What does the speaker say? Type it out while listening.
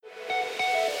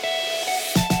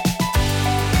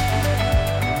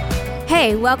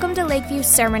Hey, welcome to Lakeview's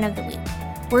Sermon of the Week.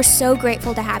 We're so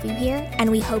grateful to have you here, and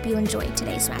we hope you enjoyed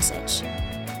today's message.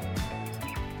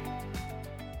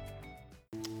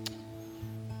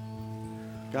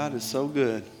 God is so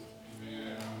good.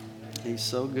 He's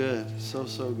so good. So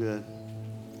good.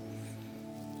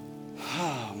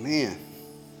 Oh, man.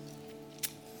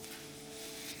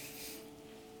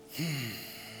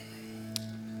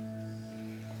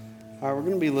 All right, we're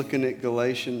going to be looking at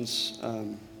Galatians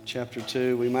chapter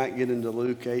 2. We might get into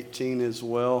Luke 18 as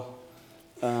well.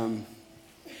 This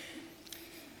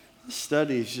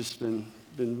study has just been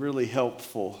really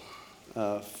helpful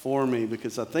for me,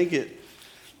 because I think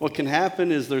what can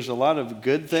happen is there's a lot of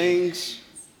good things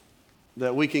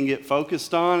that we can get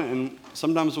focused on, and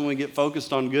sometimes when we get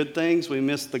focused on good things, we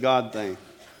miss the God thing,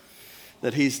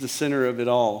 that He's the center of it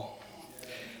all.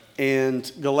 And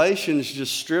Galatians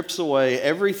just strips away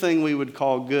everything we would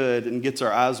call good and gets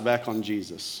our eyes back on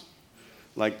Jesus.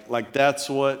 Like that's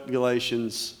what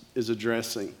Galatians is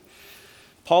addressing.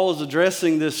 Paul is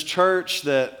addressing this church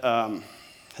that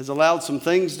has allowed some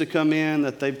things to come in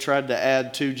that they've tried to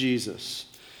add to Jesus.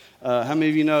 How many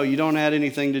of you know you don't add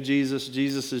anything to Jesus?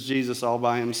 Jesus is Jesus all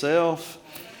by Himself.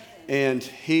 And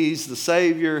He's the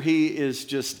Savior. He is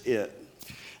just it.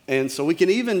 And so we can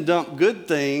even dump good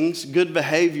things, good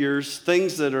behaviors,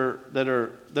 things that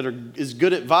is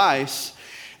good advice.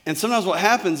 And sometimes what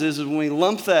happens is when we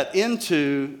lump that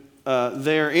into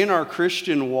in our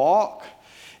Christian walk,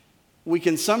 we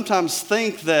can sometimes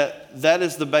think that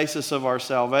is the basis of our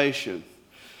salvation,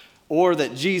 or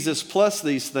that Jesus plus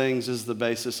these things is the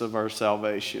basis of our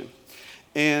salvation.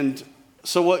 And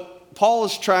so what Paul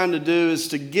is trying to do is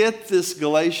to get this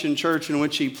Galatian church in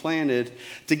which he planted,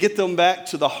 to get them back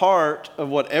to the heart of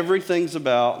what everything's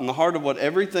about. And the heart of what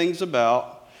everything's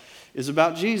about is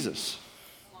about Jesus.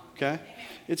 Okay?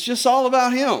 It's just all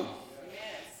about Him.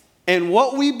 And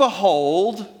what we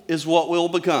behold is what we'll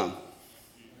become.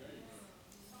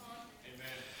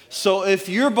 So if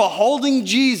you're beholding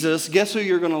Jesus, guess who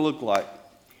you're going to look like?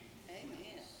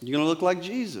 You're going to look like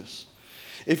Jesus.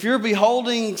 If you're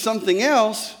beholding something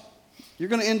else, you're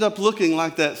going to end up looking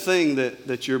like that thing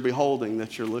that you're beholding,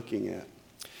 that you're looking at.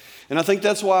 And I think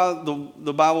that's why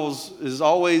the Bible is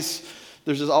always,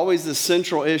 there's always this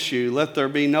central issue: let there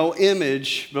be no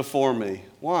image before me.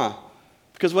 Why?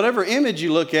 Because whatever image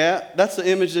you look at, that's the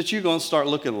image that you're going to start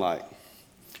looking like.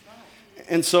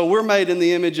 And so we're made in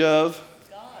the image of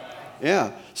God.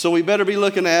 Yeah. So we better be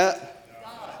looking at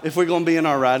God if we're going to be in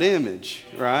our right image,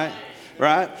 right?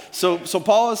 Right? So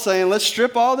Paul is saying, let's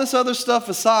strip all this other stuff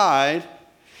aside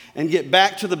and get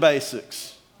back to the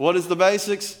basics. What is the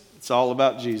basics? It's all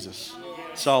about Jesus.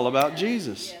 It's all about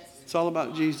Jesus. It's all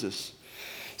about Jesus.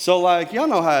 So y'all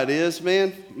know how it is,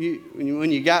 man.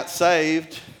 When you got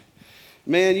saved,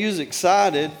 man, you was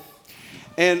excited.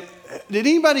 And did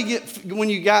anybody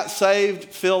when you got saved,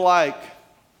 feel like,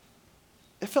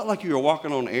 it felt like you were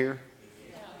walking on air?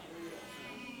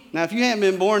 Now, if you haven't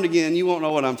been born again, you won't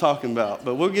know what I'm talking about,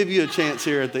 but we'll give you a chance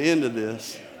here at the end of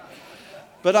this.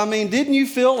 But I mean, didn't you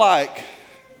feel like,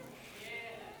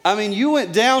 you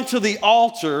went down to the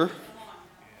altar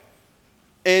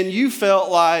and you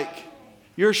felt like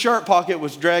your shirt pocket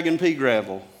was dragging pea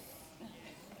gravel.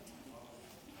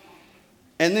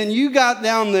 And then you got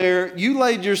down there, you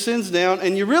laid your sins down,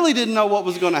 and you really didn't know what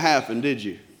was going to happen, did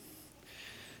you?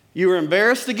 You were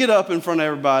embarrassed to get up in front of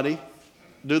everybody,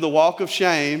 do the walk of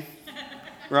shame,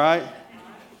 right?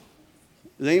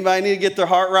 Does anybody need to get their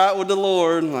heart right with the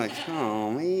Lord? Like, oh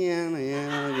man,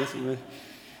 I guess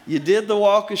you did the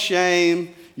walk of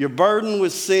shame. You're burdened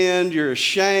with sin. You're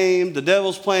ashamed. The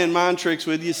devil's playing mind tricks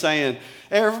with you, saying,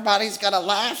 everybody's going to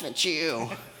laugh at you.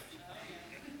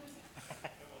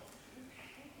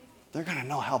 They're going to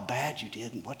know how bad you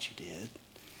did and what you did.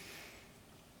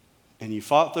 And you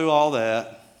fought through all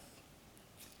that.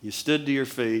 You stood to your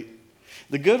feet.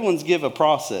 The good ones give a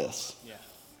process. Yeah.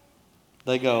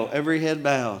 They go, every head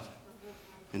bowed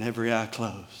and every eye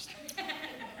closed.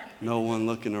 No one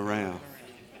looking around.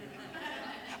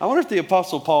 I wonder if the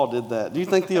Apostle Paul did that. Do you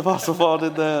think the Apostle Paul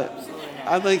did that?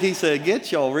 I think he said, get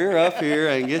your rear up here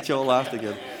and get your life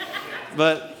together.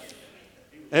 But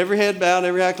every head bowed,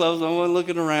 every eye closed, no one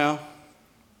looking around.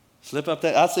 Slip up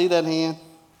that. I see that hand.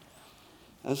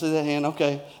 I see that hand.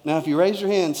 Okay. Now, if you raise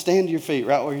your hand, stand to your feet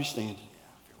right where you're standing.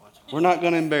 We're not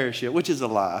going to embarrass you, which is a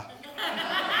lie.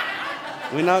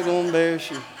 We're not going to embarrass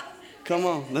you. Come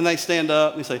on. Then they stand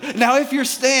up and say, now if you're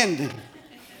standing,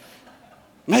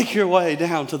 make your way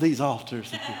down to these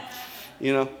altars.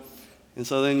 And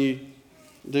so then you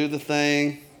do the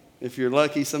thing. If you're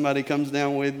lucky, somebody comes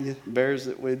down with you, bears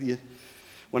it with you.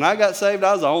 When I got saved,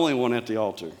 I was the only one at the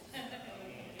altar.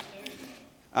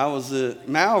 I was at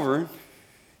Malvern,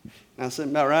 and I was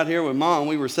sitting about right here with Mom.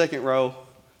 We were second row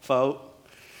folk.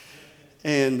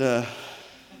 And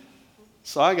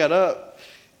so I got up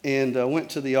and went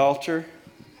to the altar,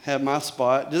 had my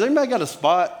spot. Does anybody got a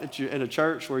spot at a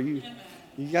church where you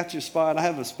got your spot? I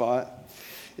have a spot.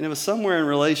 And it was somewhere in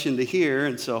relation to here.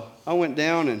 And so I went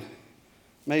down and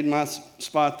made my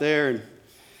spot there. And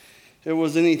it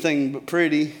wasn't anything but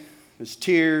pretty. It was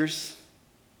tears,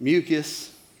 mucus.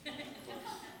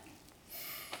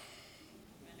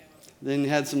 Then you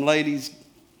had some ladies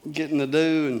getting the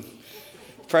do and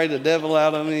pray the devil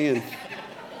out of me. And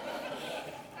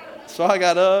so I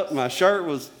got up, my shirt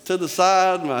was to the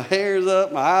side, my hair's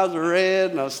up, my eyes were red,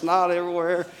 and I was snot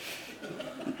everywhere.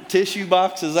 Tissue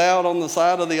boxes out on the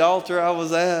side of the altar I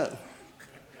was at.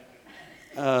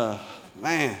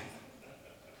 Man.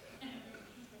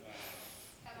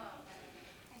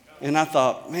 And I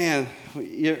thought, man,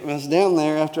 I was down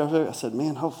there after I said,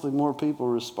 man, hopefully more people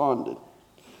responded.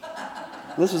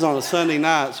 This was on a Sunday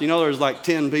night, so there's like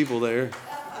 10 people there.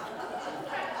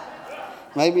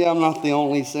 Maybe I'm not the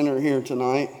only sinner here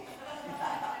tonight.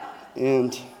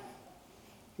 And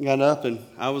got up, and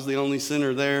I was the only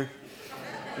sinner there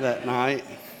that night.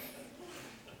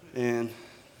 And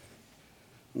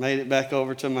made it back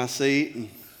over to my seat.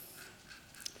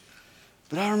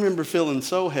 But I remember feeling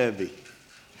so heavy.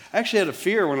 I actually had a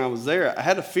fear when I was there. I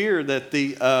had a fear that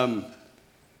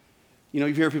you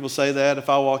hear people say that if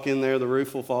I walk in there, the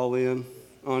roof will fall in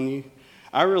on you.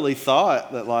 I really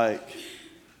thought that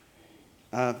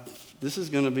this is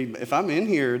going to be, if I'm in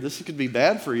here, this could be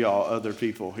bad for y'all other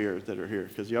people here that are here,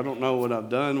 because y'all don't know what I've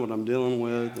done, what I'm dealing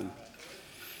with.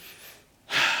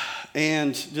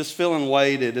 And just feeling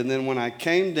weighted. And then when I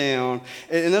came down,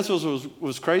 and that's what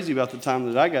was crazy about the time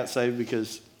that I got saved,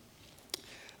 because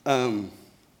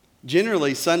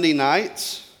generally Sunday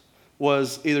nights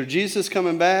was either Jesus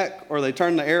coming back or they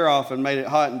turned the air off and made it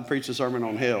hot and preached a sermon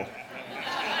on hell.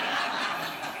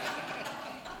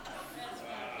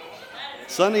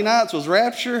 Sunday nights was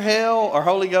rapture, hell, or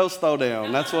Holy Ghost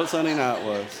throwdown. That's what Sunday night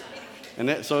was.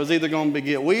 And so it's either going to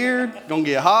get weird, going to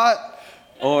get hot,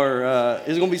 or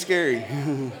it's going to be scary.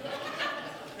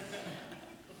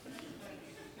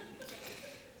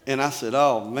 And I said,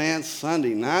 oh, man,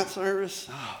 Sunday night service?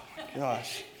 Oh, my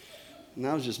gosh. And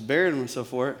I was just burying myself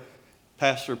for it.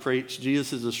 Pastor preached,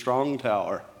 Jesus is a strong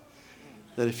tower,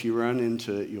 that if you run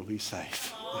into it, you'll be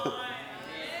safe.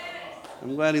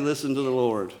 I'm glad he listened to the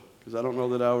Lord, because I don't know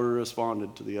that I would have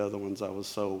responded to the other ones. I was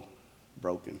so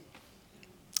broken.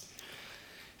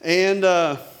 And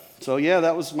so,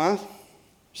 that was my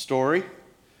story.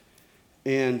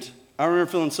 And I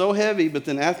remember feeling so heavy, but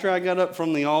then after I got up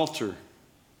from the altar,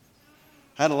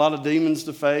 I had a lot of demons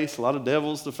to face, a lot of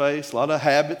devils to face, a lot of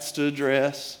habits to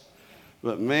address.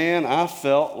 But man, I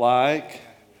felt like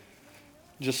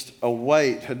just a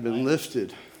weight had been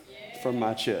lifted from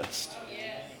my chest.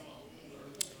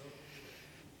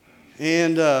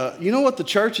 And you know what the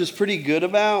church is pretty good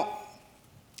about?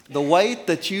 The weight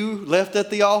that you left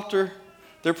at the altar,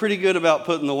 they're pretty good about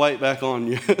putting the weight back on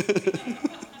you.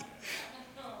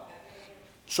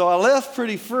 So I left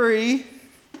pretty free,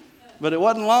 but it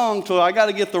wasn't long till I got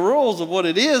to get the rules of what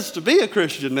it is to be a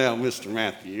Christian now, Mr.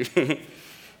 Matthew.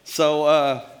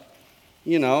 So,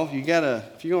 you gotta,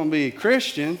 if you're going to be a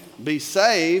Christian, be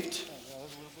saved.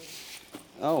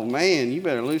 Oh, man, you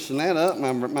better loosen that up,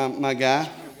 my guy.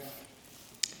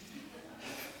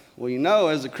 Well,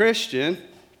 as a Christian,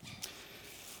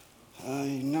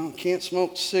 can't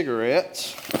smoke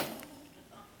cigarettes.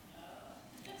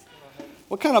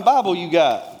 What kind of Bible you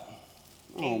got?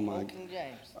 Oh, my.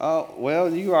 Oh,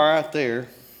 well, you are right there.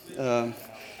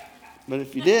 But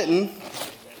if you didn't,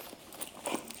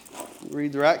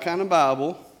 read the right kind of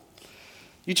Bible.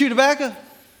 You chew tobacco? Of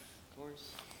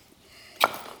course.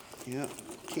 Yeah,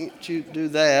 can't do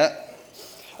that.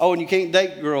 Oh, and you can't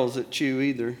date girls that chew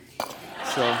either.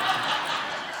 So,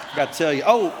 I got to tell you.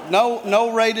 Oh,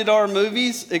 no rated R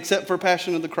movies except for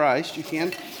Passion of the Christ. You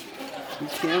can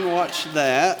watch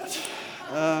that.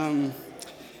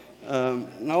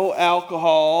 No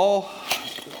alcohol.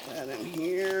 Put that in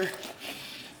here.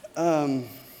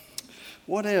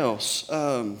 What else?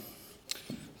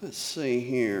 Let's see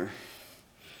here.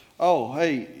 Oh,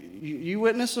 hey, you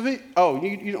witness of it? Oh,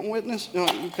 you don't witness? No,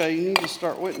 okay, you need to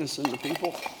start witnessing to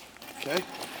people. Okay?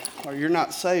 Or you're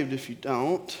not saved if you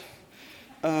don't.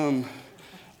 You're going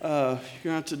to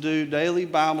have to do daily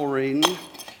Bible reading.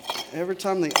 Every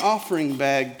time the offering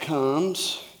bag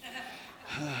comes,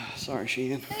 sorry,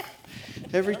 Sheehan.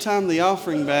 Every time the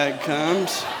offering bag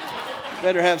comes,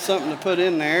 better have something to put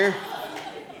in there.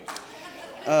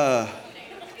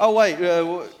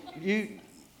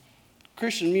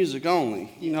 Christian music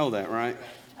only. You know that, right?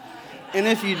 And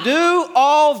if you do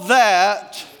all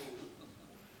that,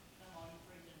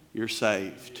 you're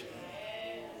saved.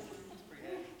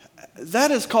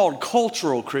 That is called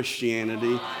cultural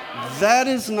Christianity. That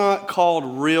is not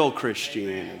called real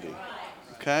Christianity.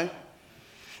 Okay?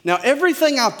 Now,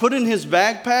 everything I put in his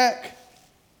backpack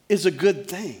is a good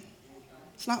thing.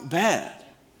 It's not bad.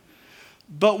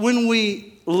 But when we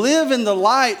live in the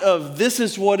light of this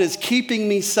is what is keeping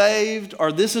me saved,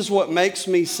 or this is what makes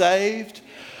me saved,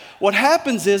 what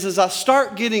happens is I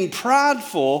start getting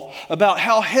prideful about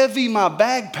how heavy my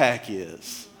backpack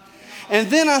is. And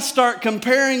then I start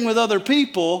comparing with other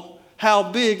people how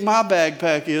big my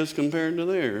backpack is compared to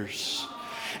theirs.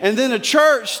 And then a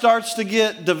church starts to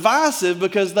get divisive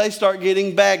because they start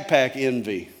getting backpack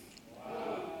envy.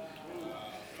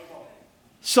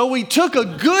 So we took a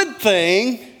good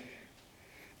thing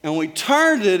and we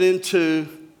turned it into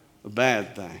a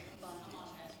bad thing,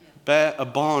 a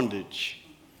bondage.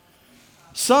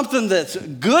 Something that's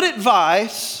good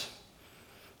advice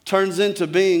turns into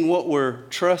being what we're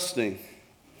trusting.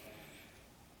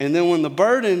 And then when the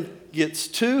burden gets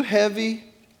too heavy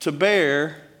to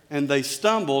bear and they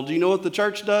stumble, do you know what the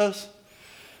church does?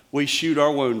 We shoot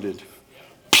our wounded.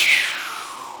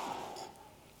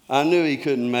 I knew he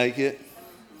couldn't make it.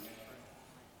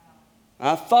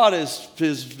 I thought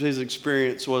his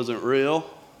experience wasn't real.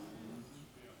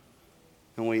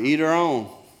 And we eat our own.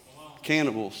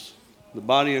 Cannibals. The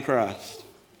body of Christ.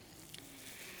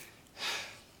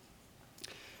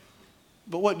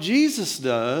 But what Jesus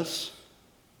does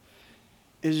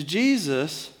is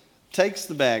Jesus takes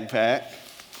the backpack,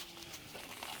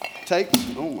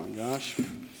 oh my gosh,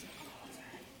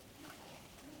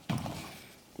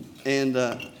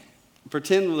 and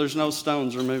pretend there's no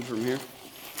stones removed from here.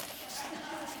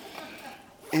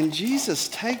 And Jesus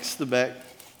takes the back.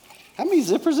 How many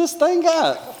zippers this thing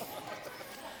got?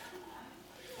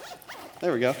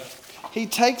 There we go. He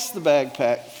takes the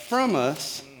backpack from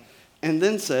us and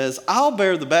then says, I'll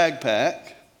bear the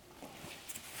backpack.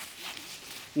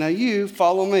 Now you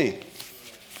follow me.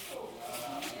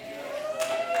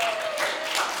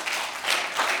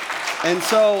 And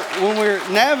so when we're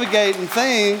navigating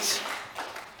things,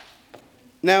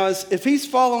 now if he's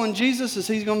following Jesus, is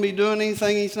he going to be doing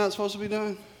anything he's not supposed to be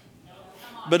doing?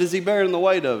 But is he bearing the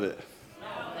weight of it?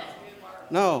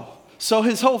 No. So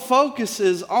his whole focus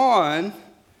is on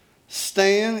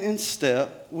staying in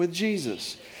step with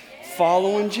Jesus,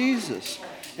 following Jesus.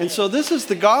 And so this is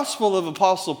the gospel of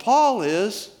Apostle Paul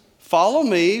is, follow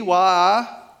me, why?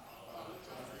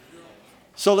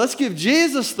 So let's give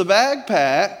Jesus the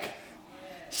backpack,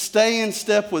 stay in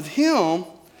step with him,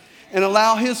 and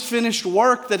allow his finished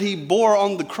work that he bore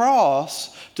on the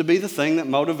cross to be the thing that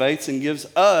motivates and gives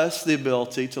us the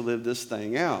ability to live this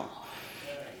thing out.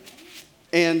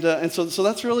 And so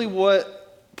that's really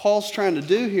what Paul's trying to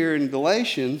do here in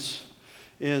Galatians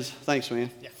is, thanks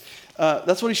man.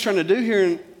 That's what he's trying to do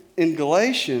here in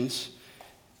Galatians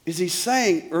is he's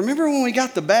saying, remember when we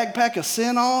got the backpack of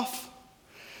sin off?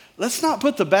 Let's not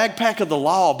put the backpack of the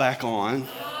law back on.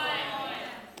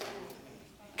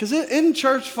 Because isn't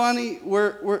church funny?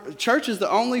 Church is the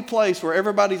only place where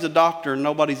everybody's a doctor and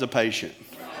nobody's a patient.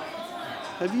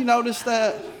 Have you noticed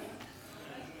that?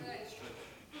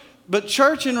 But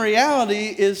church in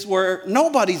reality is where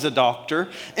nobody's a doctor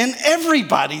and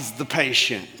everybody's the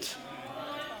patient.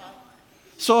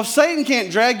 So if Satan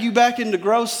can't drag you back into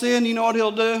gross sin, you know what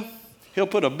he'll do? He'll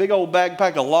put a big old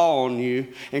backpack of law on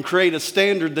you and create a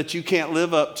standard that you can't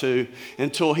live up to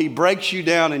until he breaks you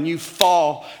down and you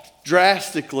fall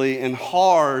drastically and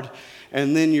hard,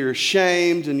 and then you're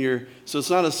ashamed so it's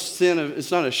not a sin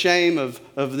it's not a shame of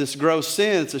this gross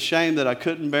sin, it's a shame that I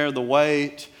couldn't bear the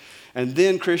weight. And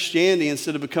then Christianity,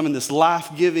 instead of becoming this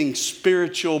life-giving,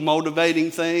 spiritual,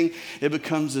 motivating thing, it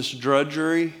becomes this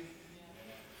drudgery.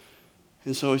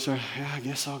 And so we start, I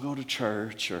guess I'll go to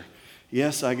church, or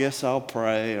yes, I guess I'll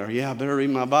pray, or yeah, I better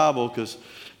read my Bible because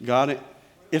God,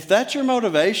 if that's your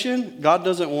motivation, God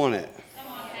doesn't want it.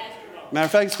 Matter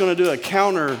of fact, it's going to do a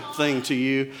counter thing to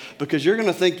you because you're going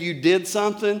to think you did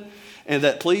something and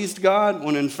that pleased God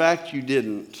when in fact you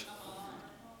didn't.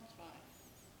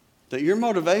 That your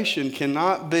motivation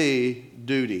cannot be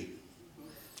duty,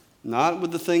 not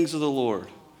with the things of the Lord.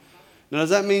 Now, does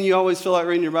that mean you always feel like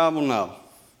reading your Bible? No.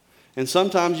 And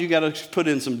sometimes you got to put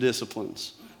in some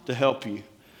disciplines to help you.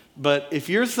 But if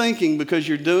you're thinking because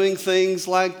you're doing things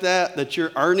like that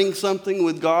you're earning something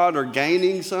with God or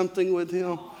gaining something with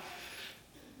Him,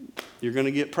 you're going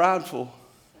to get prideful.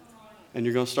 And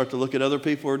you're going to start to look at other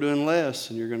people who are doing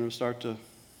less. And you're going to start to,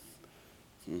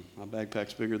 my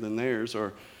backpack's bigger than theirs.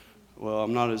 Or, well,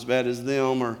 I'm not as bad as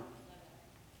them. Or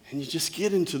And you just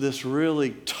get into this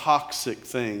really toxic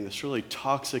thing, this really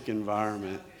toxic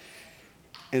environment.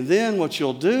 And then what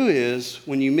you'll do is,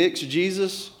 when you mix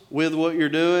Jesus with what you're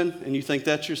doing and you think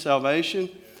that's your salvation,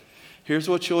 here's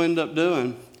what you'll end up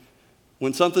doing.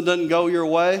 When something doesn't go your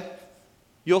way,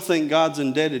 you'll think God's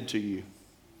indebted to you.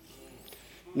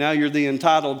 Now you're the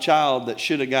entitled child that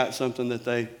should have got something that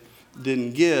they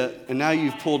didn't get, and now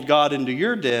you've pulled God into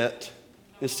your debt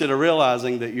instead of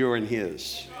realizing that you're in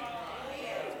His.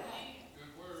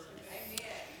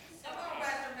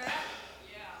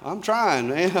 I'm trying,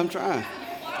 man. I'm trying.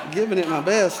 I'm giving it my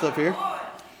best up here.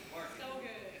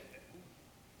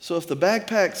 So if the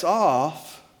backpack's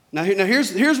off,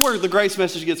 here's where the grace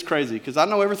message gets crazy, because I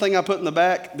know everything I put in the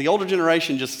back, the older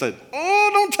generation just said, oh,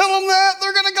 don't tell them that.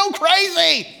 They're going to go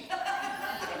crazy.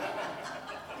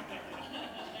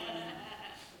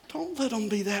 Don't let them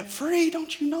be that free.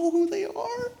 Don't you know who they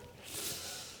are?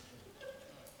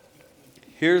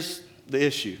 Here's the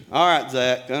issue. All right,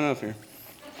 Zach, come up here.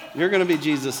 You're going to be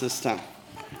Jesus this time,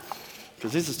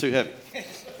 because this is too heavy.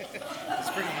 It's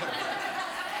pretty heavy.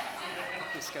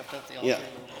 We scuffed up the altar.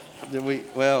 Yeah.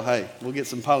 Well, hey, we'll get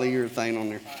some polyurethane on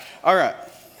there. All right.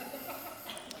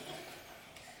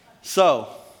 So,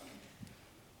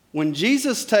 when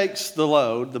Jesus takes the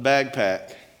load, the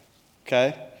backpack,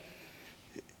 okay,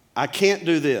 I can't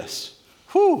do this.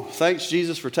 Whew, thanks,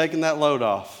 Jesus, for taking that load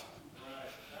off.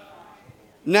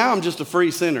 Now I'm just a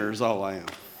free sinner is all I am.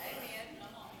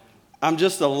 I'm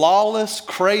just a lawless,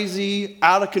 crazy,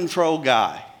 out of control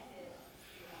guy.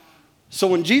 So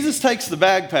when Jesus takes the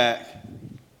backpack,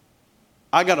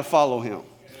 I got to follow him.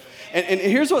 And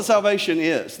here's what salvation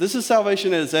is. This is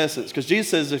salvation at its essence. Because Jesus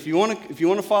says, if you want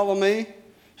to follow me,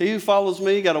 he who follows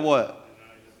me got to what?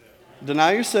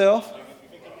 Deny yourself,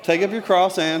 take up your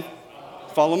cross, and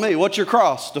follow me. What's your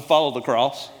cross? To follow the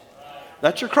cross.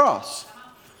 That's your cross.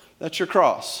 That's your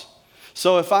cross.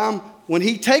 So when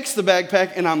he takes the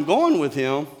backpack and I'm going with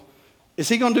him, is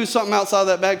he going to do something outside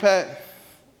that backpack?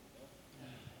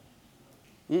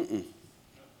 Mm-mm.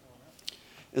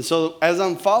 And so as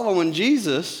I'm following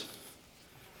Jesus,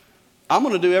 I'm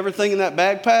going to do everything in that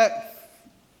backpack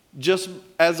just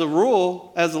as a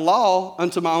rule, as a law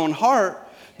unto my own heart,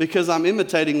 because I'm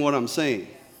imitating what I'm seeing.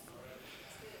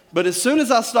 But as soon as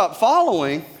I stop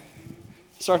following,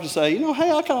 I start to say,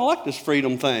 hey, I kind of like this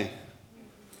freedom thing.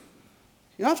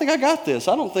 I think I got this.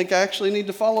 I don't think I actually need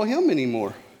to follow him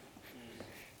anymore.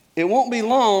 It won't be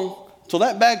long till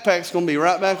that backpack's going to be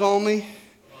right back on me,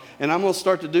 and I'm going to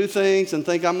start to do things and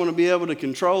think I'm going to be able to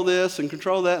control this and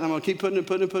control that, and I'm going to keep putting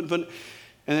it,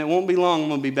 and it won't be long. I'm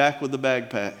going to be back with the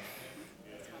backpack.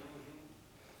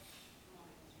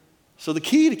 So the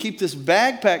key to keep this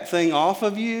backpack thing off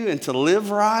of you and to live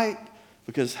right,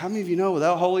 because how many of you know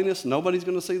without holiness, nobody's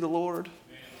going to see the Lord?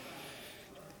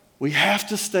 We have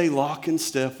to stay lock and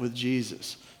step with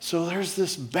Jesus. So there's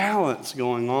this balance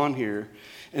going on here.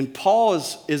 And Paul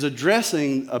is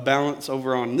addressing a balance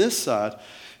over on this side,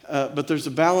 but there's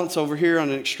a balance over here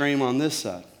on an extreme on this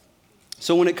side.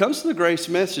 So when it comes to the grace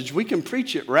message, we can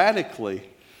preach it radically,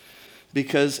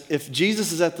 because if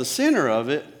Jesus is at the center of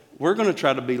it, we're going to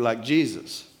try to be like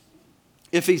Jesus.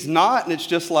 If he's not, and it's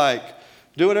just like,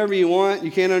 do whatever you want,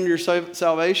 you can't earn your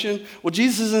salvation, well,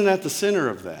 Jesus isn't at the center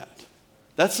of that.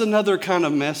 That's another kind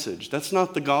of message. That's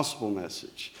not the gospel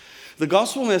message. The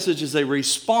gospel message is a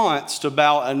response to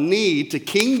bow a knee to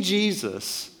King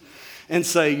Jesus and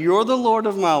say, you're the Lord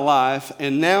of my life,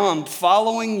 and now I'm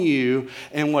following you,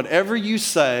 and whatever you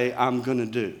say, I'm going to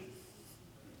do.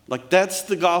 Like, that's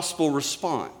the gospel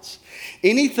response.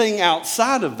 Anything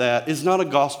outside of that is not a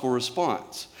gospel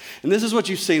response. And this is what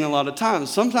you've seen a lot of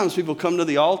times. Sometimes people come to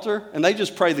the altar, and they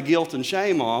just pray the guilt and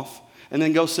shame off, and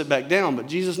then go sit back down. But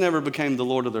Jesus never became the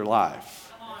Lord of their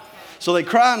life. So they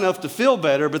cry enough to feel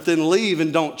better, but then leave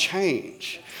and don't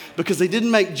change, because they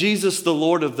didn't make Jesus the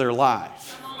Lord of their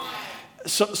life.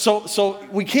 So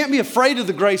we can't be afraid of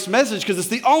the grace message, because it's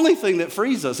the only thing that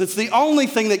frees us. It's the only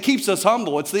thing that keeps us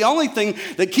humble. It's the only thing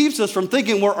that keeps us from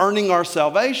thinking we're earning our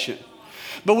salvation.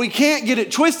 But we can't get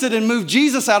it twisted and move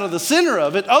Jesus out of the center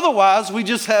of it. Otherwise, we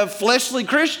just have fleshly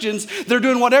Christians. They're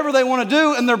doing whatever they want to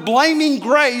do, and they're blaming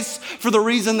grace for the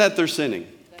reason that they're sinning.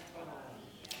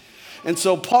 And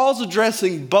so Paul's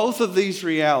addressing both of these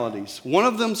realities. One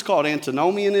of them is called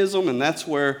antinomianism, and that's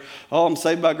where, I'm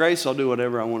saved by grace, I'll do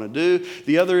whatever I want to do.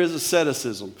 The other is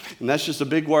asceticism, and that's just a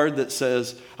big word that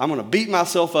says, I'm going to beat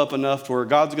myself up enough to where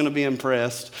God's going to be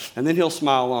impressed, and then he'll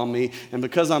smile on me, and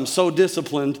because I'm so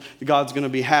disciplined, God's going to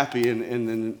be happy,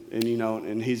 and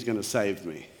he's going to save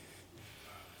me.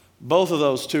 Both of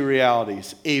those two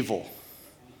realities, evil,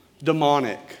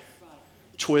 demonic,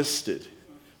 twisted.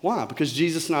 Why? Because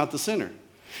Jesus is not the center.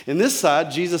 In this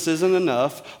side, Jesus isn't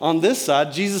enough. On this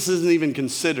side, Jesus isn't even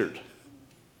considered.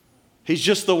 He's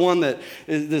just the one that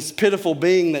is this pitiful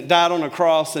being that died on a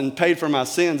cross and paid for my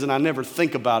sins, and I never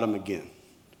think about him again.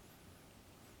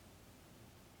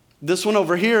 This one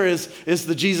over here is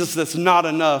the Jesus that's not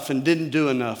enough and didn't do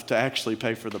enough to actually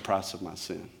pay for the price of my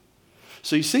sin.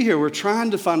 So you see here, we're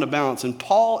trying to find a balance, and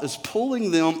Paul is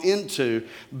pulling them into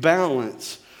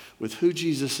balance with who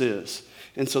Jesus is.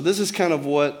 And so this is kind of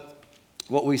what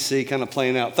we see kind of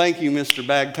playing out. Thank you, Mr.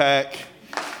 Bagpack,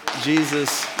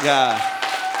 Jesus guy.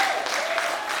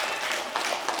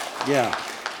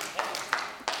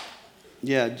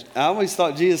 Yeah, I always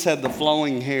thought Jesus had the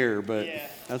flowing hair, but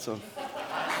that's a...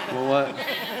 Well, what?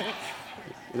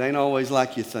 It ain't always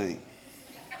like you think.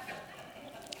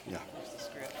 Yeah.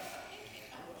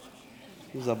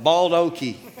 He's a bald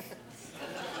okie.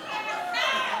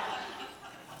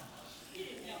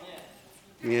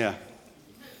 Yeah.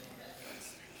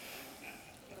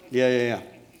 Yeah.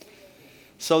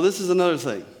 So this is another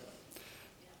thing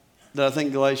that I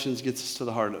think Galatians gets us to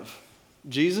the heart of.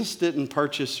 Jesus didn't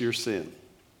purchase your sin.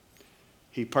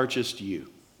 He purchased you.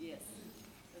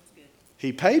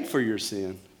 He paid for your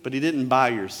sin, but he didn't buy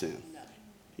your sin. No.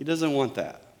 He doesn't want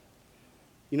that.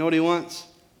 You know what he wants?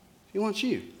 He wants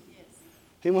you. Yes.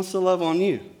 He wants to love on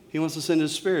you. He wants to send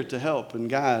his Spirit to help and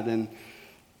guide and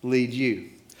lead you.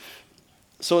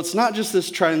 So it's not just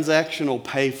this transactional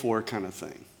pay for kind of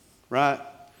thing, right?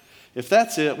 If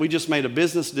that's it, we just made a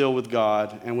business deal with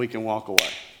God and we can walk away.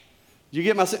 You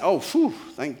get my sin? Oh, phew,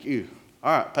 thank you.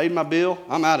 All right, paid my bill.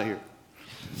 I'm out of here.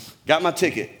 Got my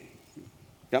ticket.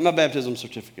 Got my baptism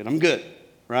certificate. I'm good,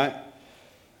 right?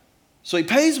 So he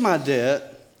pays my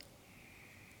debt,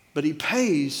 but he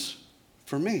pays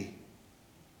for me.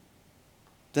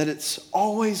 That it's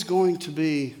always going to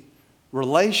be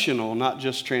relational, not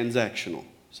just transactional.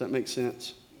 Does that make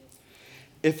sense?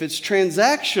 If it's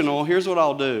transactional, here's what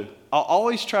I'll do. I'll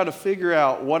always try to figure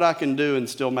out what I can do and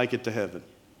still make it to heaven.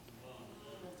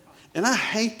 And I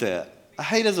hate that. I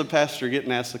hate as a pastor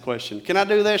getting asked the question, can I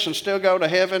do this and still go to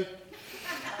heaven?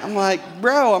 I'm like,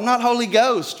 bro, I'm not Holy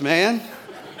Ghost, man.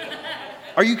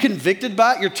 Are you convicted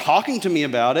by it? You're talking to me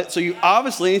about it. So you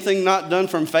obviously, anything not done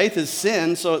from faith is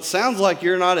sin. So it sounds like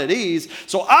you're not at ease.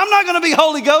 So I'm not going to be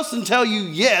Holy Ghost and tell you,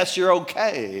 yes, you're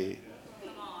okay.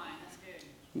 Come on, that's good.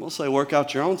 We'll say, work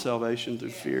out your own salvation through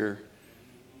fear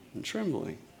and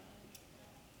trembling.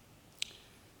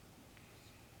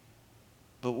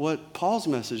 But what Paul's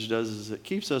message does is it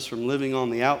keeps us from living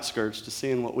on the outskirts to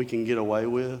seeing what we can get away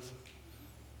with.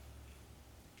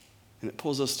 And it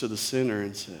pulls us to the center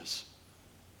and says,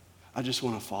 I just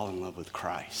want to fall in love with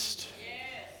Christ.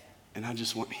 Yes. And I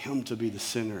just want him to be the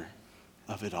center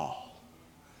of it all.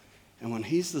 And when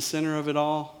he's the center of it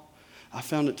all, I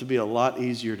found it to be a lot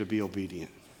easier to be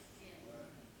obedient.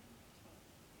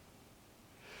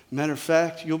 Matter of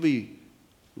fact, you'll be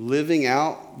living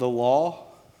out the law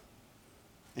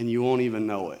and you won't even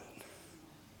know it.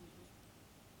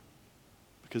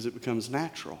 Because it becomes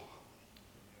natural.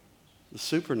 The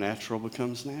supernatural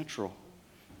becomes natural.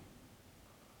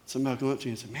 Somebody will come up to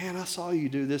you and say, man, I saw you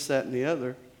do this, that, and the other.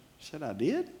 You said, I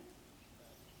did?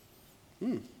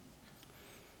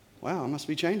 Wow, I must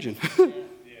be changing.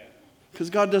 Because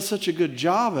God does such a good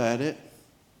job at it,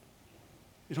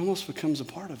 it almost becomes a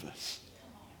part of us.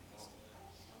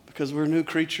 Because we're new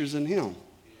creatures in him.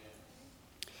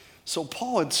 So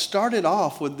Paul had started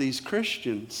off with these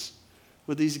Christians,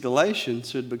 with these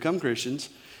Galatians who had become Christians,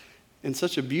 in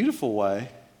such a beautiful way,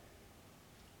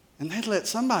 and they'd let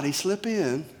somebody slip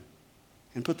in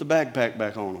and put the backpack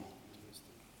back on them.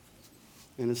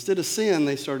 And instead of sin,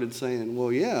 they started saying,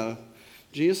 well, yeah,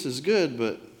 Jesus is good,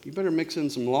 but you better mix in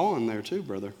some law in there too,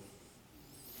 brother.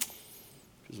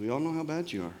 Because we all know how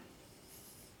bad you are.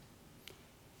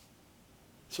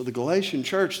 So the Galatian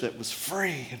church that was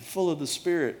free and full of the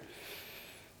Spirit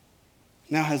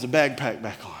now has a backpack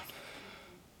back on.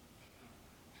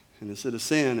 And instead of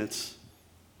sin, it's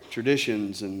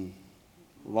traditions and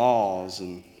laws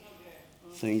and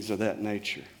things of that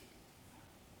nature.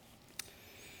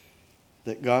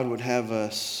 That God would have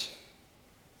us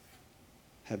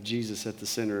have Jesus at the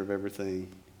center of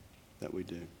everything that we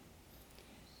do.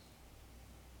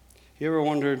 You ever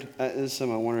wondered, this is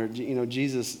something I wondered,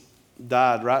 Jesus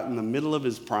died right in the middle of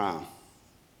his prime.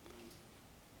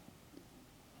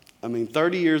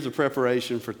 30 years of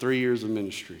preparation for 3 years of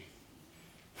ministry.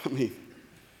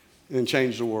 And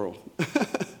change the world.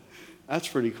 That's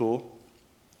pretty cool.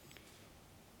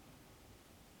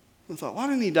 I thought, why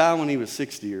didn't he die when he was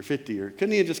 60 or 50? Or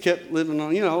couldn't he have just kept living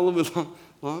on, a little bit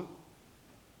long?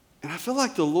 And I feel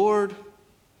like the Lord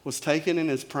was taken in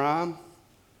his prime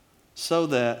so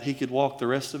that he could walk the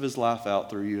rest of his life out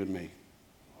through you and me.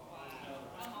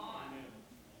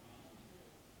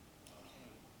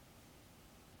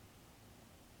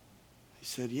 He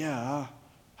said, yeah,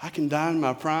 I can die in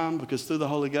my prime because through the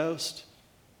Holy Ghost,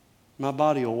 my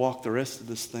body will walk the rest of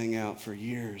this thing out for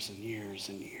years and years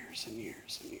and years and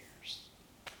years and years.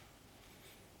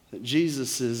 That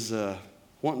Jesus is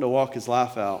wanting to walk his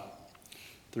life out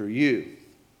through you.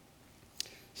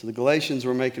 So the Galatians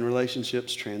were making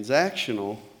relationships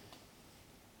transactional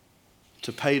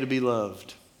to pay to be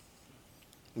loved.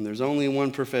 And there's only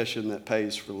one profession that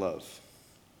pays for love.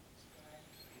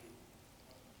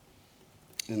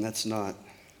 And that's not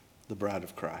the bride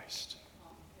of Christ.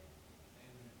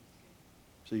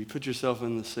 So you put yourself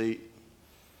in the seat.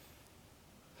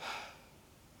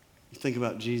 You think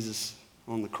about Jesus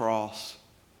on the cross.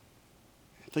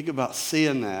 Think about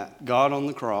seeing that. God on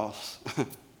the cross.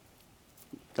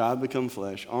 God become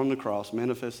flesh on the cross,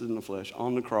 manifested in the flesh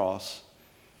on the cross.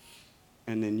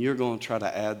 And then you're going to try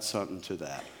to add something to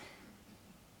that.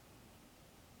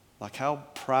 Like, how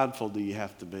prideful do you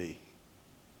have to be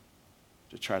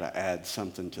to try to add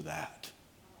something to that?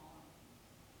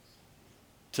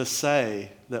 To say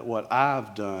that what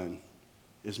I've done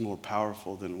is more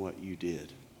powerful than what you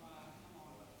did.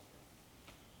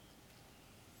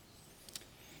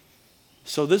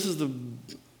 So this is the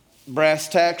brass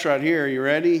tacks right here. Are you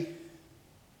ready?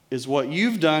 Is what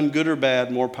you've done, good or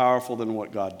bad, more powerful than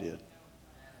what God did?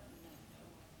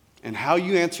 And how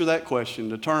you answer that question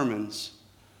determines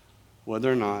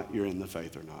whether or not you're in the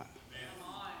faith or not.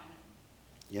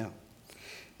 Yeah.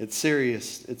 It's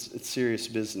serious. It's serious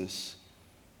business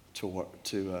to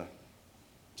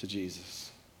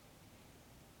Jesus.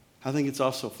 I think it's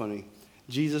also funny.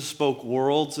 Jesus spoke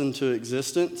worlds into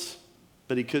existence,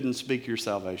 but he couldn't speak your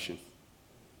salvation.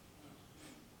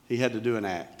 He had to do an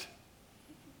act.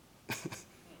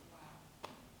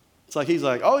 It's like he's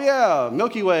like, oh yeah,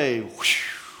 Milky Way.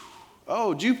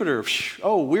 Oh, Jupiter.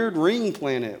 Oh, weird ring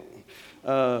planet.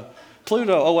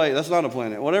 Pluto. Oh wait, that's not a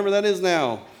planet. Whatever that is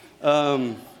now.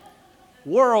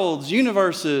 Worlds,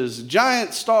 universes,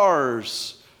 giant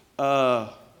stars.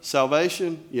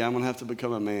 Salvation. Yeah, I'm going to have to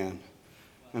become a man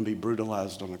and be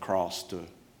brutalized on the cross to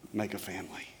make a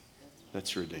family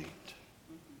that's redeemed.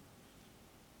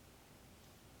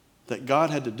 That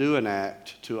God had to do an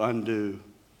act to undo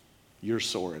your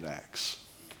sordid acts.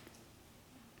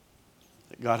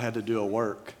 That God had to do a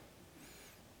work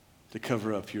to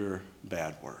cover up your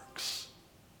bad works.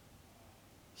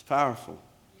 It's powerful.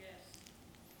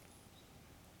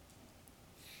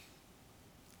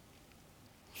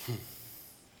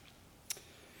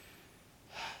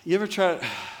 You ever try,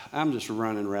 I'm just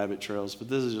running rabbit trails, but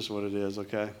this is just what it is,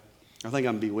 okay? I think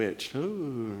I'm bewitched.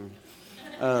 Ooh.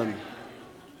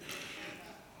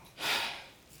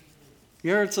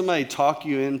 You heard somebody talk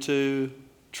you into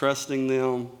trusting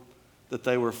them that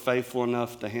they were faithful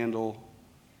enough to handle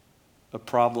a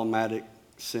problematic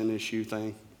sin issue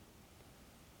thing?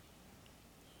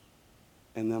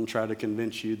 And them try to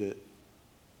convince you that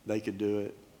they could do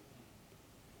it?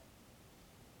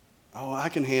 Oh, I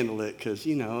can handle it because,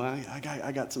 I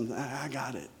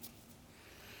got it.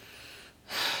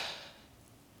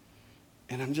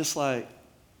 And I'm just like,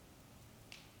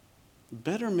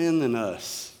 better men than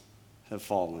us have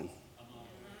fallen.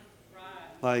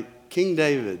 Like King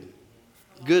David,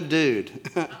 good dude.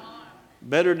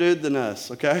 Better dude than us,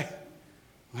 okay?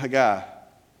 My guy.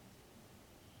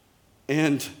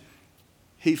 And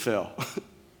he fell.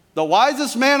 The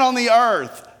wisest man on the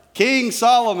earth, King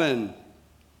Solomon,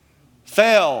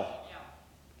 fell.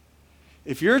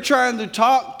 If you're trying to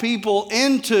talk people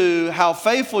into how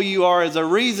faithful you are as a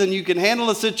reason you can handle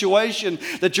a situation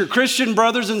that your Christian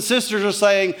brothers and sisters are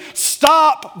saying,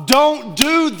 stop, don't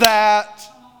do that.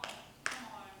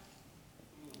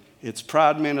 It's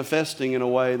pride manifesting in a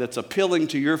way that's appealing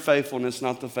to your faithfulness,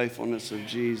 not the faithfulness of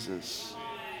Jesus.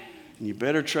 And you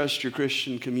better trust your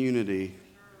Christian community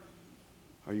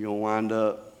or you're going to wind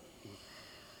up.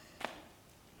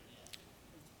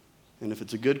 And if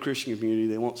it's a good Christian community,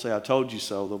 they won't say, I told you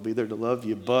so. They'll be there to love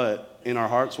you, but in our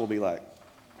hearts we'll be like,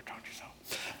 I told you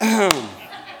so.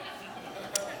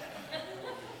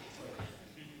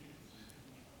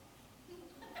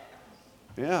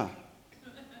 Yeah.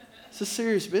 It's a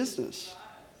serious business.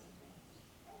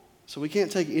 So we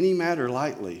can't take any matter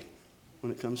lightly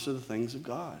when it comes to the things of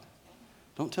God.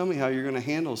 Don't tell me how you're going to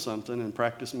handle something and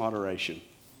practice moderation.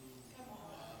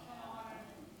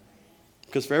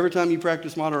 Because for every time you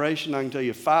practice moderation, I can tell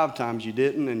you 5 times you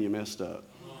didn't and you messed up.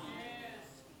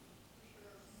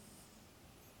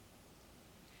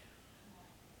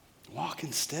 Walk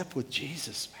in step with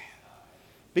Jesus, man.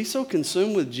 Be so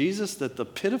consumed with Jesus that the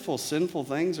pitiful, sinful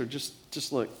things are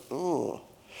just like, oh.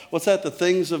 What's that? The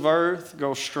things of earth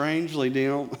grow strangely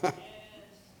dim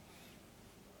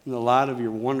in the light of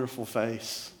your wonderful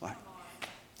face. Like,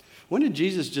 when did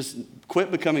Jesus just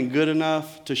quit becoming good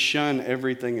enough to shun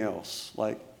everything else?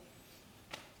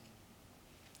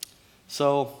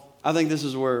 So I think this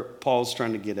is where Paul's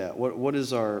trying to get at. What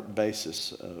is our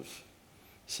basis of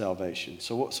salvation?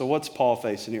 So what's Paul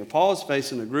facing here? Paul is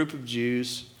facing a group of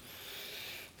Jews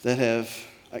that have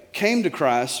came to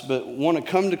Christ, but want to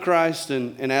come to Christ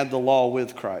and add the law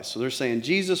with Christ. So they're saying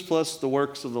Jesus plus the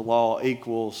works of the law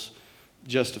equals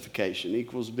justification,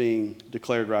 equals being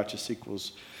declared righteous,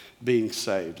 equals being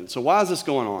saved. And so why is this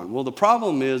going on? Well, the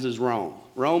problem is Rome.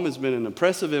 Rome has been an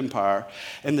oppressive empire,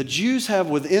 and the Jews have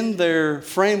within their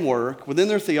framework, within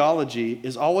their theology,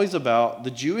 is always about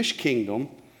the Jewish kingdom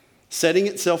setting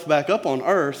itself back up on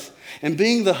earth and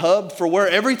being the hub for where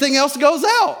everything else goes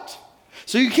out.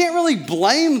 So you can't really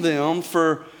blame them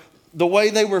for the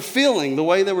way they were feeling, the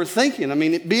way they were thinking. I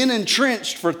mean, being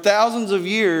entrenched for thousands of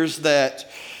years that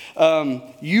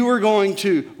you were going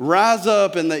to rise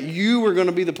up and that you were going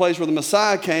to be the place where the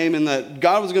Messiah came and that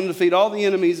God was going to defeat all the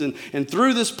enemies. And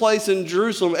through this place in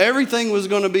Jerusalem, everything was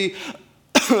going to be,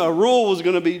 a rule was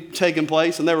going to be taking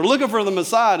place. And they were looking for the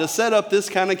Messiah to set up this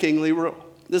kind of kingly rule.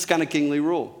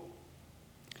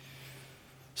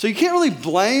 So you can't really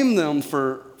blame them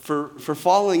for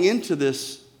falling into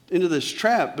this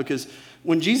trap, because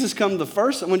when Jesus comes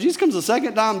the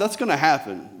second time, that's going to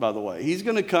happen, by the way. He's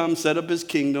going to come, set up his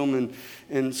kingdom,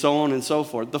 and so on and so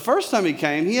forth. The first time he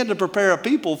came, he had to prepare a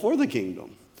people for the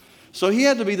kingdom. So he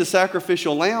had to be the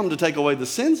sacrificial lamb to take away the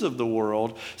sins of the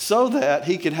world so that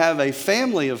he could have a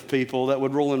family of people that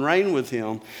would rule and reign with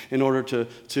him in order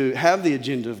to have the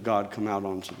agenda of God come out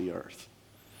onto the earth.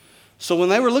 So when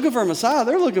they were looking for a Messiah,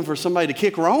 they're looking for somebody to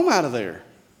kick Rome out of there.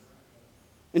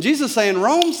 And Jesus is saying,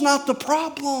 Rome's not the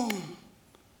problem.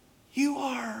 You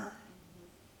are.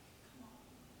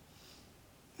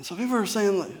 And so people are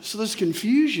saying, so there's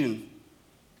confusion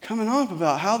coming up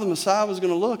about how the Messiah was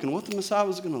going to look and what the Messiah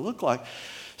was going to look like.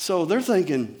 So they're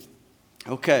thinking,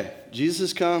 okay, Jesus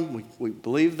has come. We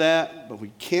believe that, but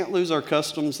we can't lose our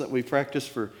customs that we practiced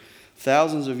for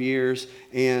thousands of years.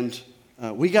 And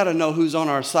we got to know who's on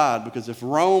our side, because if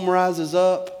Rome rises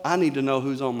up, I need to know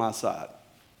who's on my side.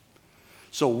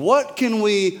 So what can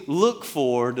we look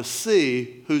for to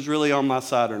see who's really on my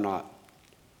side or not?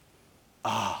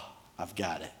 I've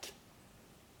got it.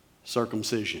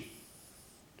 Circumcision.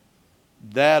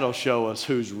 That'll show us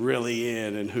who's really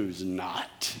in and who's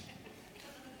not.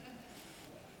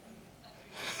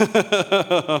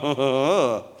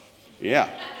 Yeah,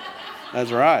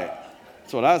 that's right.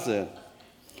 That's what I said.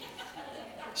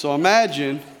 So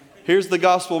imagine, here's the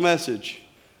gospel message.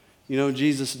 You know,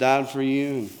 Jesus died for you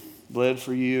and bled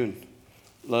for you and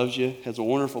loves you, has a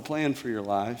wonderful plan for your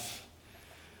life.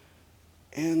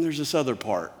 And there's this other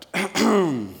part.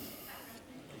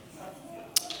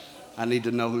 I need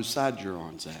to know whose side you're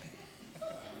on, Zach.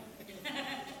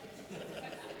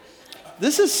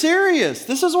 This is serious.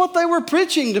 This is what they were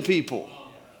preaching to people.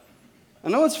 I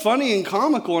know it's funny and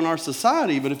comical in our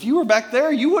society, but if you were back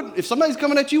there, you wouldn't. If somebody's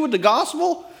coming at you with the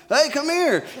gospel, hey, come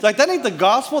here. It's like, that ain't the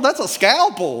gospel, that's a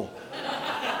scalpel.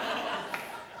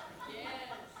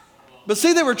 But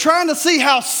see, they were trying to see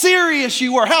how serious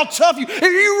you were, how tough you. Are you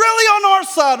really on our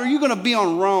side, or are you going to be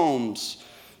on Rome's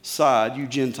side, you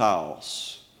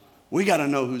Gentiles? We got to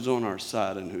know who's on our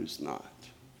side and who's not.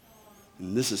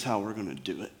 And this is how we're going to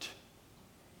do it.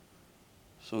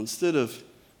 So instead of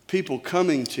people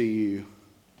coming to you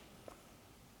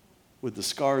with the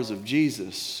scars of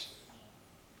Jesus,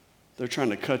 they're trying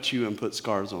to cut you and put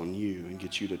scars on you and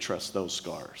get you to trust those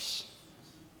scars.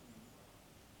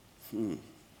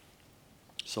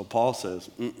 So Paul says,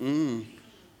 no,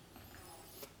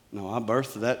 I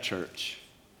birthed that church.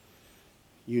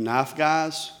 You knife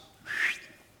guys,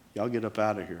 y'all get up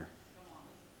out of here.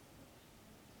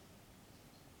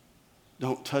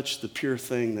 Don't touch the pure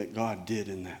thing that God did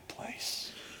in that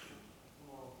place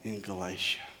in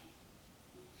Galatia.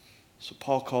 So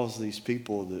Paul calls these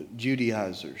people the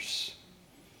Judaizers.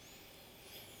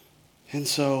 And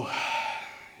so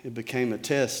it became a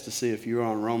test to see if you were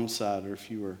on Rome's side or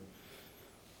if you were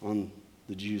on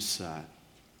the Jews' side.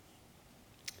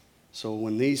 So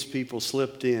when these people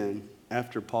slipped in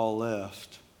after Paul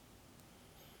left,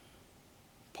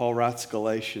 Paul writes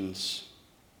Galatians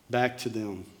back to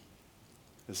them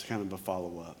as kind of a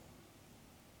follow-up.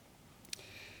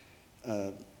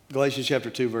 Galatians chapter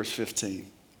 2, verse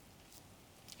 15.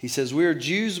 He says, we are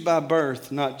Jews by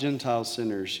birth, not Gentile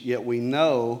sinners, yet we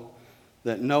know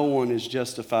that no one is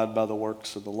justified by the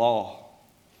works of the law.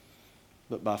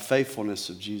 but by faithfulness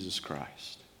of Jesus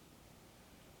Christ.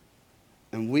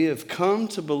 And we have come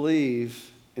to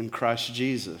believe in Christ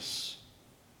Jesus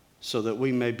so that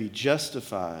we may be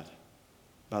justified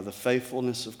by the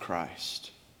faithfulness of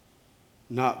Christ,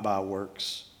 not by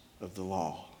works of the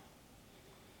law.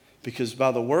 Because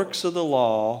by the works of the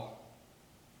law,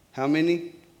 how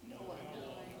many? No one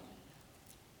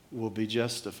will be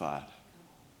justified.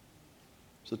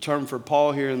 The term for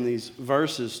Paul here in these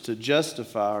verses to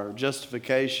justify or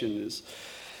justification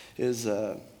is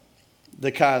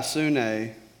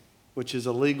dikaiosune, which is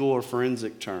a legal or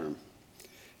forensic term.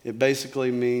 It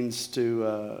basically means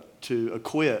to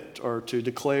acquit or to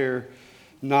declare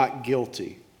not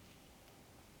guilty.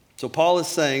 So Paul is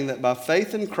saying that by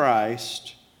faith in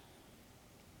Christ,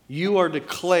 you are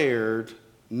declared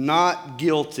not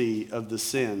guilty of the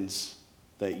sins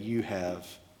that you have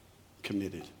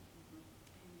committed.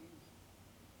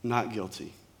 Not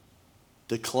guilty.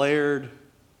 Declared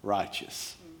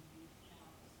righteous.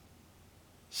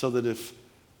 So that if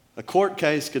a court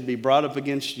case could be brought up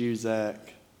against you, Zach,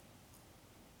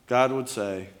 God would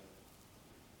say,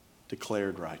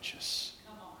 declared righteous.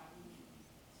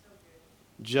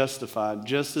 Justified,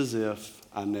 just as if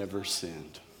I never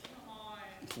sinned.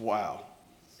 Wow.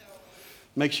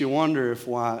 Makes you wonder if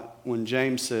why, when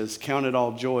James says, count it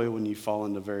all joy when you fall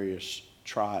into various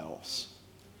trials.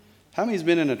 How many's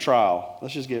been in a trial?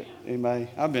 Let's just get anybody.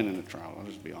 I've been in a trial. I'll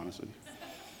just be honest with you.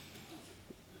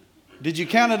 Did you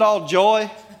count it all joy?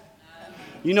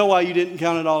 You know why you didn't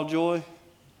count it all joy?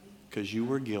 Because you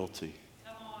were guilty.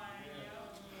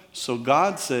 So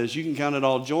God says you can count it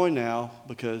all joy now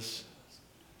because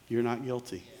you're not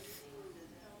guilty.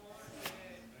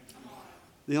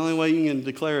 The only way you can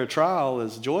declare a trial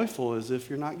as joyful is if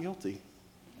you're not guilty.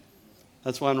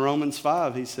 That's why in Romans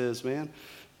 5 he says, man,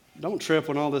 don't trip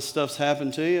when all this stuff's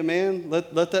happened to you, man.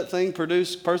 Let that thing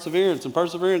produce perseverance, and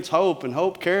perseverance hope, and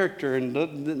hope character, and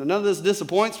none of this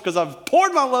disappoints because I've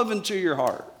poured my love into your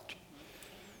heart.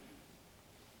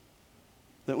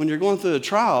 That when you're going through a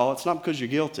trial, it's not because you're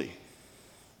guilty.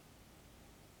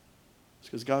 It's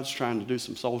because God's trying to do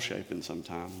some soul shaping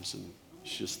sometimes, and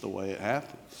it's just the way it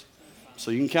happens. So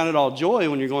you can count it all joy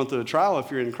when you're going through a trial if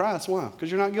you're in Christ. Why?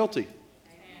 Because you're not guilty.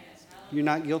 You're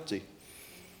not guilty.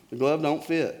 The glove don't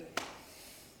fit.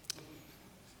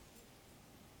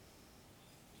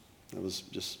 That was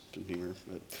just some humor.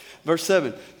 Verse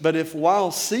 7, but if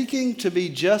while seeking to be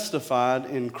justified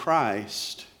in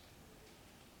Christ,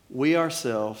 we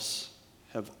ourselves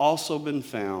have also been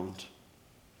found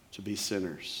to be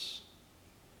sinners,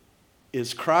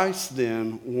 is Christ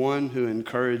then one who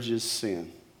encourages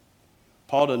sin?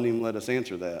 Paul doesn't even let us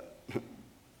answer that.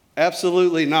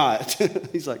 Absolutely not.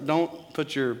 He's like, don't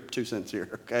put your 2 cents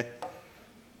here, okay?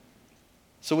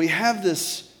 So we have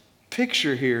this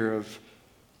picture here of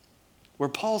where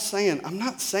Paul's saying, I'm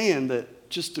not saying that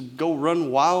just to go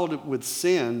run wild with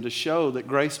sin to show that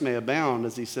grace may abound,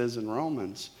 as he says in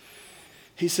Romans.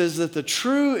 He says that the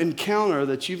true encounter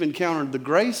that you've encountered, the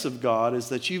grace of God, is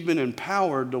that you've been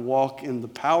empowered to walk in the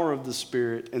power of the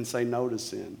Spirit and say no to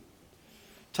sin.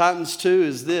 Titans 2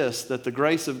 is this, that the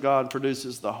grace of God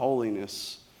produces the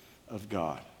holiness of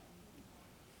God.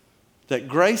 That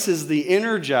grace is the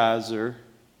energizer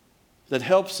that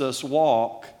helps us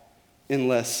walk in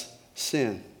less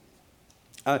sin.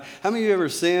 How many of you ever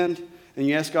sinned and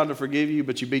you asked God to forgive you,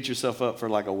 but you beat yourself up for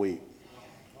like a week?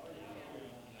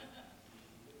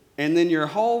 And then your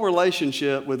whole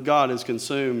relationship with God is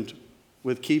consumed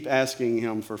with keep asking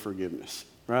Him for forgiveness,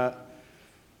 right?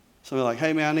 Somebody like,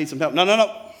 hey man, I need some help. No.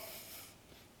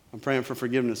 I'm praying for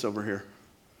forgiveness over here.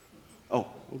 Oh,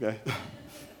 okay.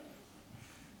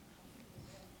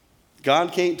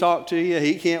 God can't talk to you.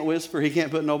 He can't whisper. He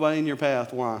can't put nobody in your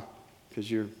path. Why?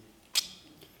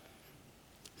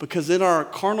 Because in our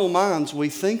carnal minds, we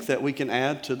think that we can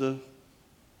add to the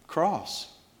cross.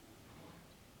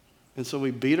 And so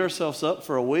we beat ourselves up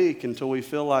for a week until we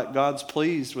feel like God's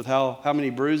pleased with how many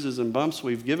bruises and bumps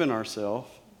we've given ourselves.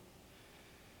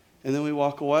 And then we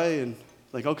walk away and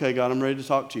like, okay, God, I'm ready to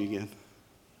talk to you again.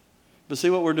 But see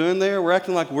what we're doing there? We're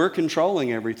acting like we're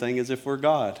controlling everything as if we're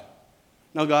God.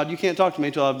 No, God, you can't talk to me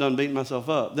until I've done beating myself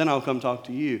up. Then I'll come talk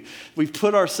to you. We've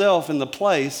put ourselves in the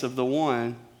place of the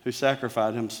one who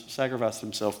sacrificed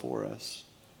himself for us.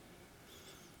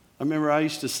 I remember I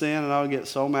used to sin and I would get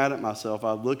so mad at myself.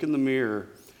 I'd look in the mirror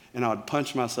and I would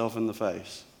punch myself in the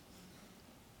face.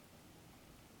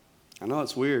 I know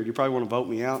it's weird. You probably want to vote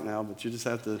me out now, but you just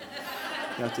have to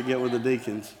get with the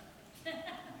deacons.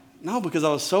 No, because I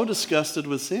was so disgusted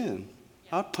with sin.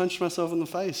 I punched myself in the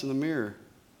face in the mirror.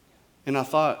 And I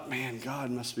thought, man, God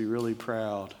must be really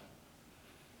proud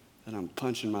that I'm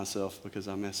punching myself because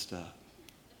I messed up.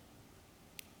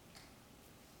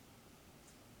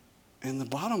 And the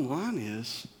bottom line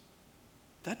is,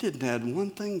 that didn't add one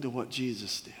thing to what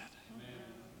Jesus did.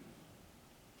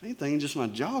 If anything, just my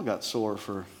jaw got sore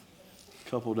for a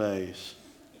couple days.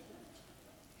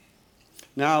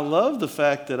 Now, I love the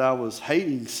fact that I was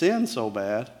hating sin so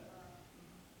bad,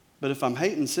 but if I'm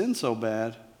hating sin so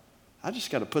bad, I just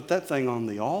got to put that thing on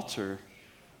the altar,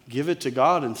 give it to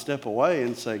God, and step away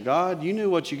and say, God, you knew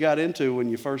what you got into when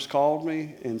you first called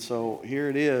me, and so here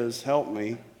it is, help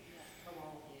me,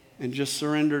 and just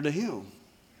surrender to Him.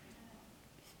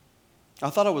 I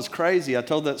thought I was crazy. I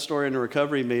told that story in a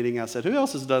recovery meeting. I said, who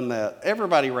else has done that?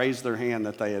 Everybody raised their hand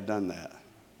that they had done that.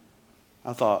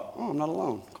 I thought, oh, I'm not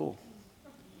alone. Cool.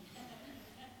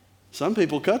 Some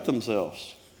people cut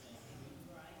themselves.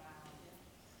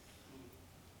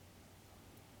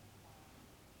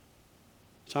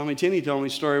 Tommy Tinney told me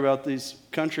a story about this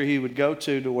country he would go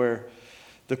to where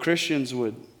the Christians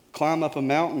would climb up a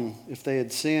mountain if they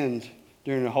had sinned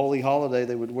during a holy holiday.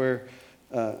 They would wear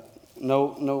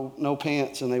no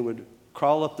pants, and they would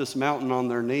crawl up this mountain on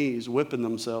their knees, whipping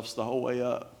themselves the whole way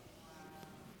up,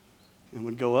 and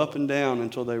would go up and down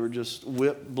until they were just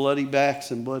whipped bloody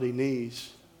backs and bloody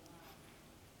knees.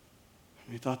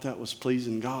 And he thought that was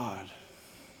pleasing God.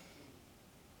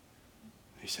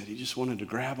 He said he just wanted to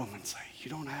grab them and say, you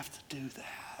don't have to do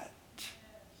that.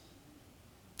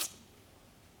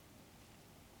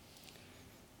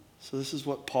 So this is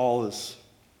what Paul is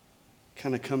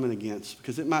kind of coming against,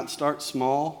 because it might start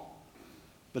small,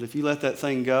 but if you let that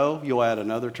thing go, you'll add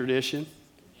another tradition,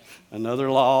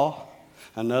 another law,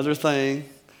 another thing,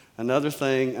 another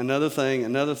thing, another thing,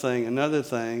 another thing, another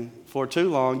thing. For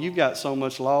too long, you've got so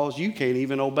much laws, you can't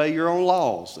even obey your own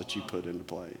laws that you put into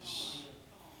place,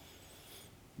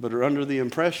 but are under the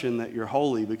impression that you're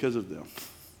holy because of them.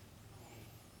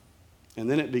 And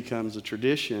then it becomes a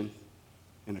tradition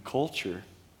and a culture.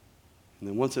 And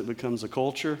then once it becomes a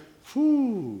culture,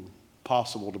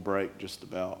 possible to break just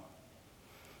about.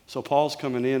 So Paul's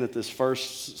coming in at this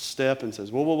first step and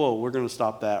says, whoa, we're going to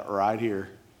stop that right here,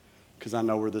 because I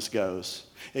know where this goes.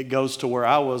 It goes to where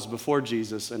I was before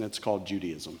Jesus, and it's called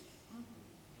Judaism.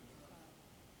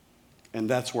 And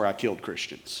that's where I killed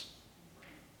Christians.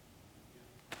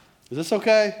 Is this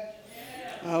okay?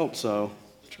 I hope so.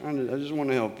 I just want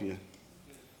to help you.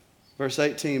 Verse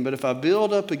 18, but if I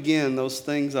build up again those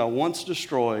things I once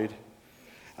destroyed,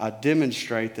 I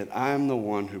demonstrate that I am the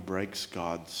one who breaks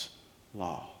God's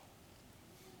law.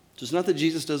 So it's not that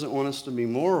Jesus doesn't want us to be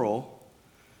moral,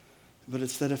 but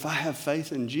it's that if I have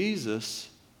faith in Jesus,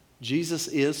 Jesus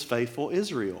is faithful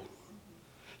Israel.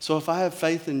 So if I have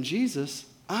faith in Jesus,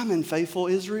 I'm in faithful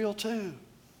Israel too.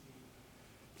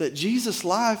 That Jesus'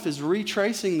 life is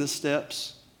retracing the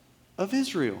steps of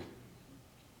Israel.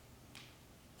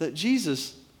 That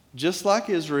Jesus, just like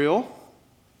Israel,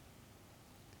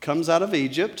 comes out of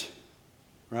Egypt,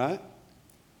 right?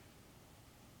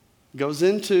 Goes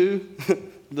into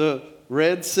the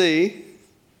Red Sea,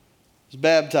 is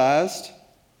baptized,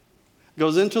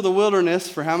 goes into the wilderness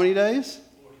for how many days?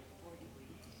 40.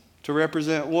 To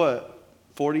represent what?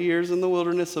 40 years in the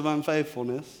wilderness of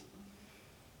unfaithfulness.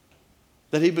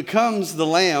 That he becomes the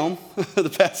lamb, the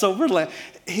Passover lamb.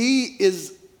 He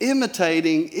is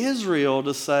imitating Israel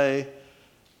to say,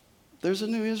 there's a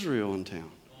new Israel in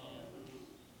town.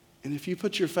 And if you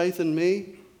put your faith in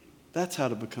me, that's how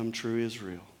to become true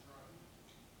Israel.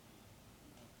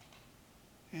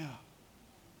 Yeah.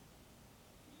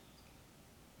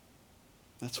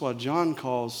 That's why John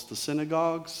calls the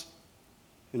synagogues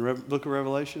in the book of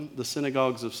Revelation the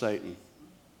synagogues of Satan.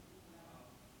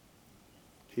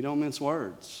 He don't mince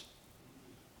words.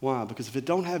 Why? Because if it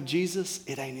don't have Jesus,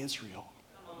 it ain't Israel.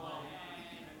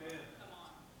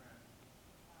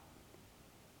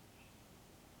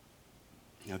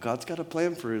 Now, God's got a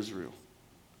plan for Israel,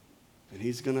 and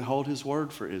he's going to hold his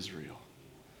word for Israel.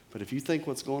 But if you think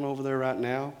what's going over there right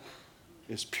now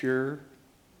is pure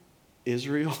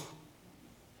Israel,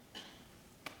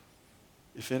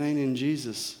 if it ain't in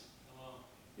Jesus,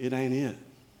 it ain't it.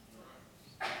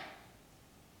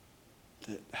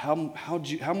 How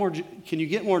more can you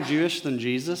get more Jewish than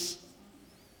Jesus?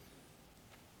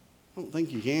 I don't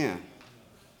think you can.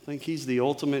 I think he's the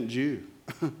ultimate Jew.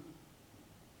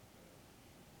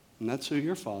 And that's who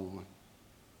you're following.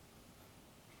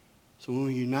 So when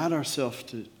we unite ourselves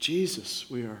to Jesus,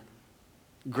 we are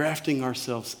grafting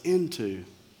ourselves into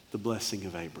the blessing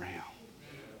of Abraham.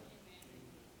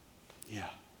 Yeah.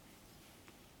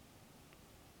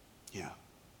 Yeah.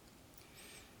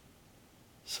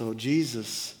 So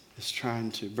Jesus is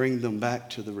trying to bring them back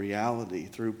to the reality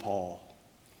through Paul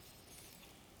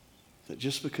that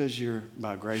just because you're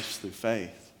by grace through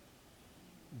faith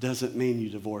doesn't mean you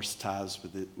divorce ties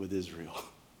with Israel.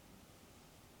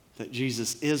 that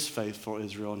Jesus is faithful,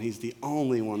 Israel, and he's the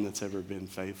only one that's ever been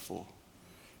faithful.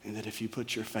 And that if you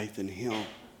put your faith in him,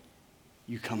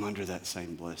 you come under that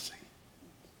same blessing.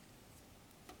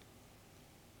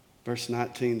 Verse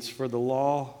 19 is, for the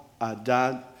law I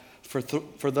died, for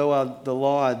through the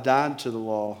law I died to the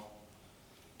law.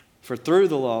 For through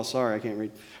the law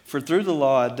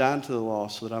I died to the law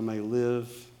so that I may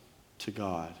live to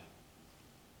God.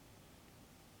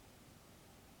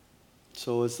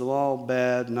 So is the law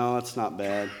bad? No, it's not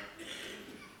bad.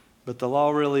 But the law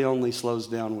really only slows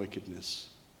down wickedness.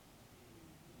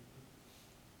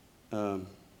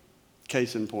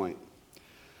 Case in point.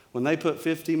 When they put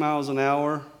 50 miles an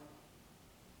hour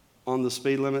on the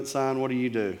speed limit sign, what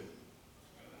do?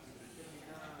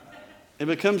 It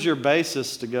becomes your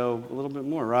basis to go a little bit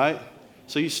more, right?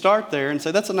 So you start there and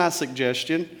say, that's a nice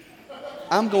suggestion.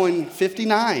 I'm going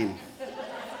 59.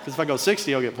 Because if I go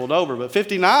 60, I'll get pulled over. But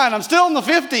 59, I'm still in the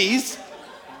 50s.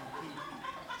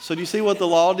 So do you see what the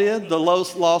law did? The law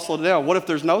slowed it down. What if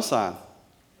there's no sign?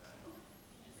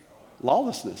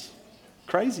 Lawlessness.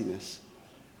 Craziness.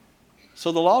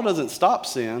 So the law doesn't stop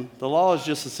sin. The law is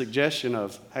just a suggestion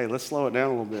of, hey, let's slow it down a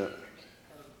little bit.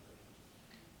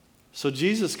 So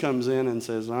Jesus comes in and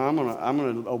says, I'm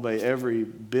going to obey every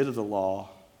bit of the law.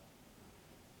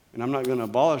 And I'm not going to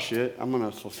abolish it. I'm going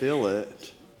to fulfill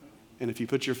it. And if you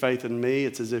put your faith in me,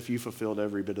 it's as if you fulfilled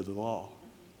every bit of the law.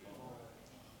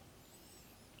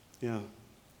 Yeah.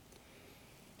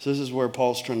 So this is where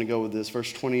Paul's trying to go with this.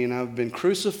 Verse 20, and I've been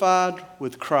crucified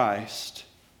with Christ,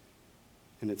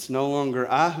 and it's no longer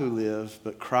I who live,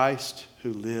 but Christ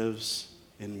who lives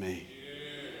in me.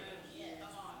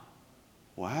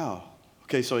 Wow.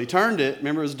 Okay, so he turned it.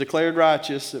 Remember, it was declared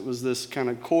righteous. It was this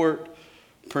kind of court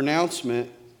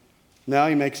pronouncement. Now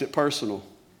he makes it personal.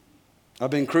 I've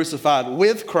been crucified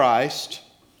with Christ,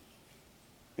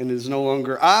 and it is no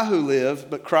longer I who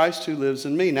live, but Christ who lives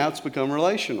in me. Now it's become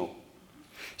relational.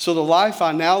 So the life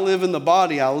I now live in the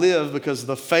body, I live because of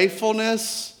the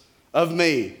faithfulness of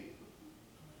me.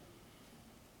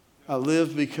 I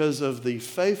live because of the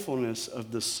faithfulness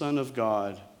of the Son of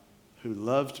God who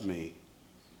loved me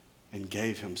and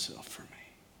gave himself for me.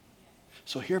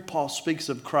 So here Paul speaks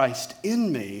of Christ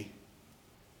in me,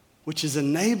 which is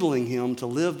enabling him to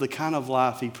live the kind of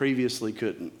life he previously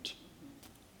couldn't.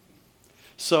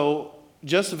 So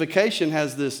justification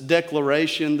has this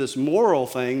declaration, this moral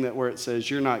thing that where it says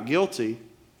you're not guilty,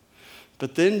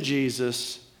 but then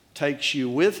Jesus takes you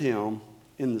with him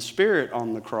in the Spirit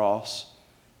on the cross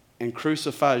and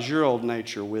crucifies your old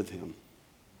nature with him.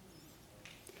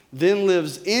 Then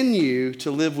lives in you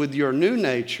to live with your new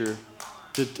nature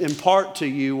to impart to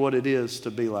you what it is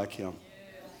to be like him.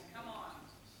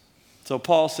 So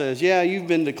Paul says, yeah, you've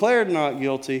been declared not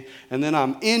guilty, and then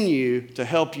I'm in you to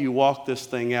help you walk this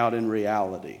thing out in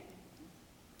reality.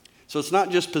 So it's not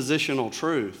just positional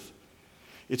truth.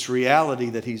 It's reality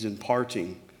that he's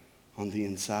imparting on the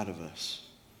inside of us.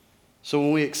 So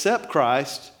when we accept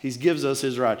Christ, he gives us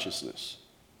his righteousness.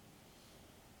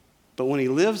 But when he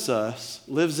lives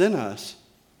in us,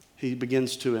 he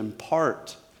begins to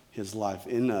impart his life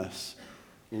in us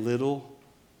little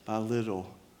by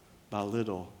little by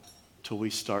little, till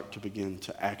we start to begin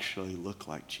to actually look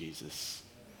like Jesus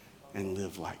and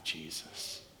live like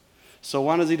Jesus. So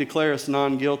why does he declare us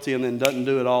non-guilty and then doesn't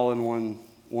do it all in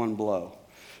one blow?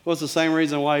 Well, it's the same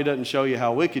reason why he doesn't show you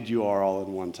how wicked you are all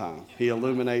in one time. He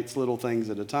illuminates little things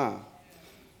at a time.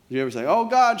 You ever say, oh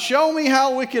God, show me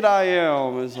how wicked I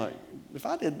am? It's like, if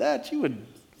I did that, you would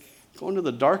go into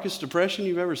the darkest depression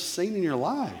you've ever seen in your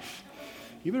life.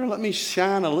 You better let me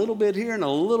shine a little bit here and a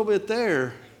little bit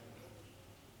there.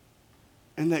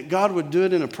 And that God would do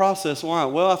it in a process. Why?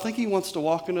 Well, I think he wants to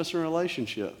walk in us in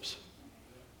relationships.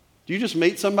 Do you just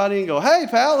meet somebody and go, hey,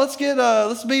 pal, let's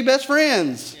be best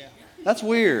friends? Yeah. That's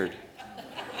weird.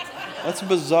 That's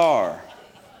bizarre.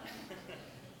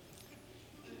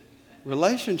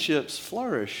 Relationships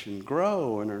flourish and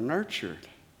grow and are nurtured.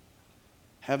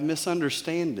 Have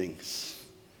misunderstandings.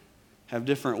 Have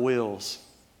different wills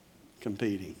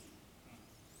competing.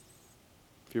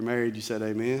 If you're married, you said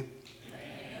amen?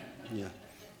 Amen. Yeah.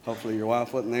 Hopefully your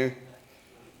wife wasn't there.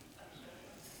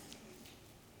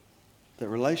 That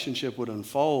relationship would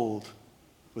unfold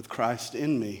with Christ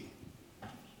in me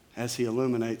as he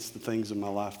illuminates the things in my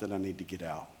life that I need to get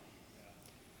out.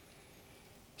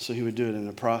 So he would do it in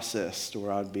a process to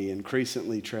where I'd be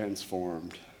increasingly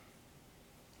transformed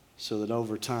so that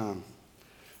over time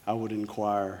I would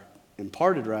acquire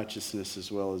imparted righteousness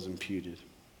as well as imputed.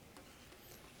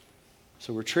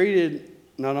 So we're treated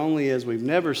not only as we've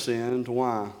never sinned,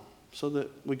 why? So that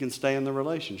we can stay in the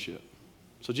relationship.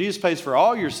 So Jesus pays for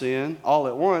all your sin all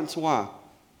at once, why?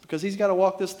 because he's got to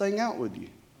walk this thing out with you.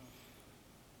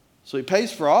 So he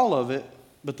pays for all of it,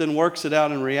 but then works it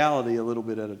out in reality a little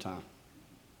bit at a time.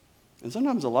 And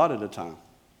sometimes a lot at a time.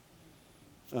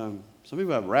 Some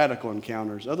people have radical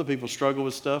encounters. Other people struggle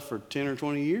with stuff for 10 or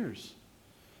 20 years.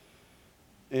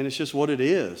 And it's just what it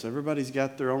is. Everybody's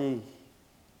got their own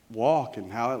walk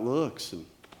and how it looks. And,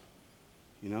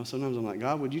 sometimes I'm like,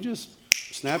 God, would you just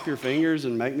snap your fingers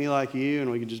and make me like you and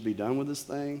we could just be done with this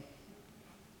thing?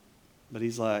 But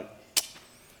he's like,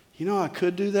 I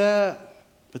could do that,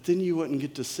 but then you wouldn't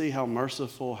get to see how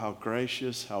merciful, how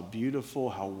gracious, how beautiful,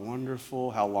 how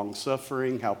wonderful, how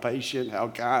long-suffering, how patient, how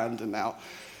kind, and how...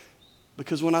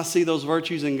 Because when I see those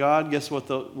virtues in God, guess what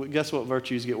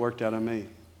virtues get worked out of me?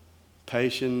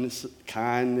 Patience,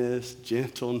 kindness,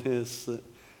 gentleness.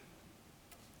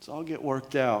 It's all get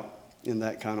worked out in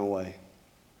that kind of way.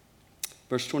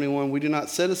 Verse 21, we do not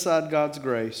set aside God's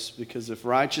grace, because if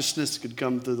righteousness could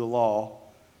come through the law,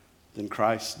 then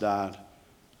Christ died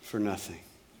for nothing.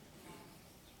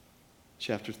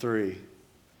 Chapter 3.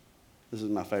 This is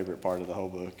my favorite part of the whole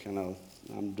book. I know,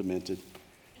 I'm demented.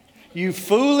 You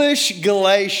foolish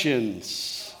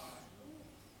Galatians,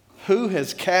 who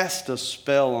has cast a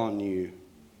spell on you?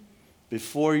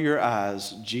 Before your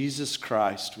eyes, Jesus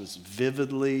Christ was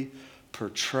vividly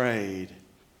portrayed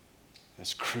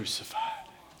as crucified.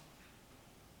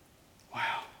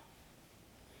 Wow.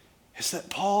 It's that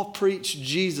Paul preached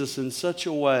Jesus in such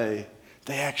a way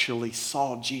they actually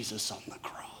saw Jesus on the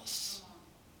cross.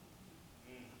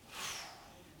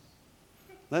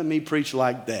 Let me preach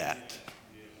like that.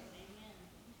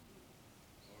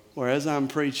 Whereas I'm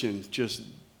preaching, just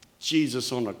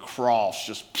Jesus on the cross,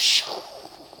 just,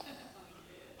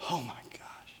 oh my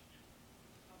gosh.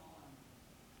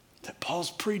 That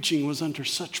Paul's preaching was under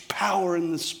such power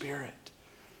in the Spirit.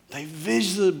 They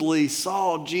visibly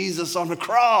saw Jesus on the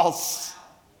cross.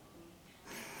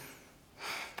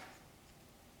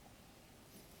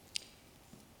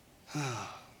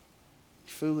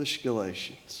 Foolish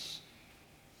Galatians,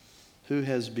 who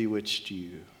has bewitched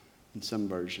you? In some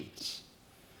versions.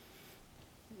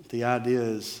 The idea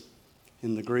is,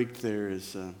 in the Greek there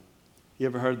is, you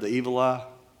ever heard the evil eye?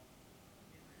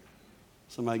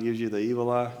 Somebody gives you the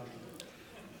evil eye?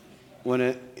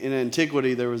 In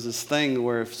antiquity, there was this thing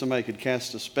where if somebody could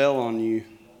cast a spell on you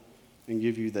and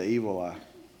give you the evil eye.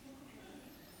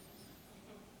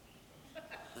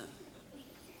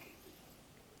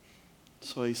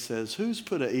 So he says, who's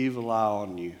put an evil eye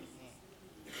on you?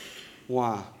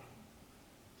 Why?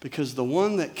 Because the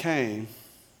one that came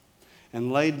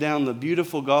and laid down the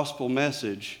beautiful gospel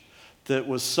message that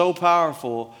was so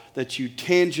powerful that you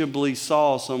tangibly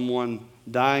saw someone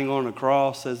dying on a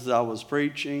cross as I was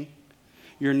preaching,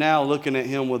 you're now looking at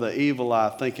him with an evil eye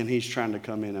thinking he's trying to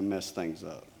come in and mess things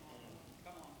up.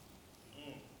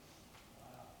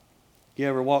 You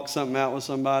ever walk something out with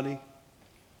somebody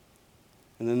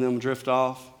and then them drift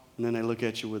off and then they look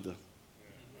at you with the...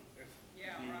 Yeah,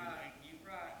 right. You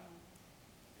right.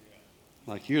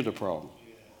 Like you're the problem.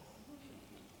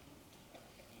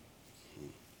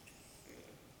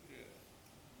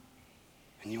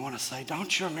 And you want to say,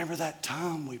 don't you remember that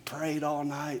time we prayed all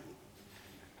night?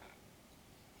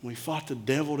 We fought the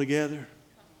devil together?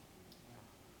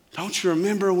 Don't you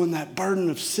remember when that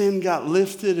burden of sin got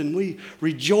lifted and we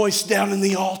rejoiced down in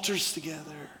the altars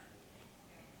together?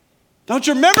 Don't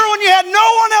you remember when you had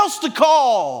no one else to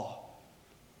call?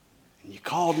 And you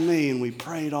called me and we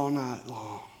prayed all night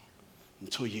long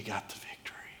until you got the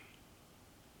victory.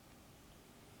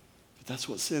 But that's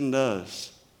what sin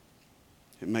does.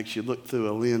 It makes you look through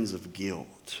a lens of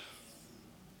guilt.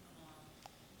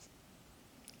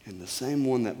 And the same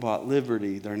one that bought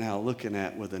liberty, they're now looking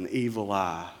at with an evil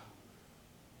eye.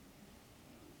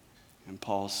 And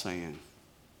Paul's saying,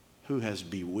 who has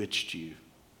bewitched you?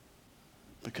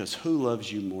 Because who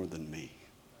loves you more than me?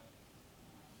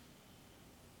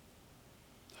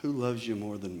 Who loves you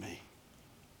more than me?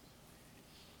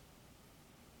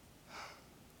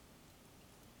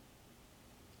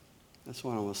 That's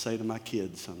what I want to say to my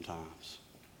kids sometimes.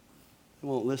 They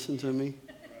won't listen to me.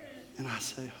 And I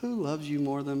say, who loves you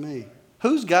more than me?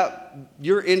 Who's got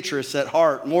your interests at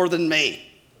heart more than me?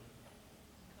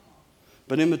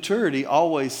 But immaturity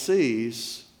always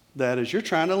sees that as you're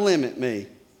trying to limit me.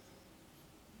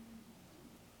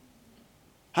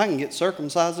 I can get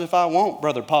circumcised if I want,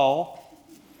 Brother Paul.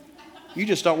 You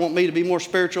just don't want me to be more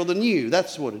spiritual than you.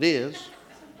 That's what it is.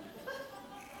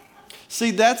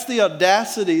 See, that's the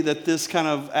audacity that this kind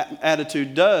of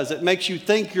attitude does. It makes you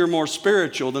think you're more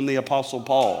spiritual than the Apostle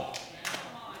Paul.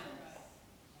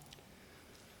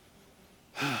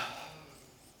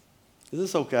 Is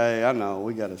this okay? I know,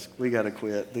 we gotta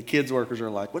quit. The kids workers are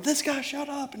like, "Would this guy shut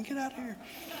up and get out of here?"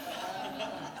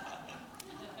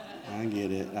 I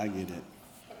get it.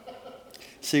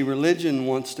 See, religion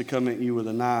wants to come at you with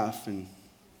a knife and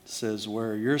says,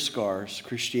 "Where are your scars?"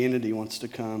 Christianity wants to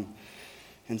come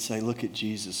and say, "Look at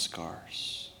Jesus'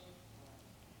 scars."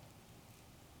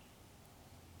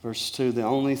 Verse 2, the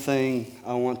only thing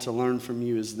I want to learn from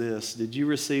you is this: did you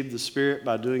receive the Spirit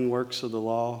by doing works of the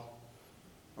law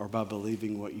or by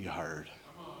believing what you heard?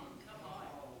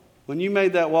 When you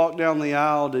made that walk down the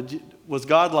aisle, was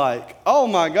God like, "Oh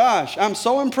my gosh, I'm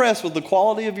so impressed with the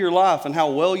quality of your life and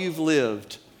how well you've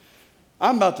lived.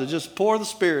 I'm about to just pour the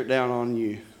Spirit down on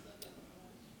you"?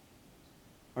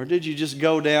 Or did you just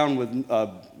go down with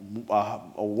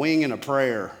a wing and a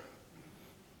prayer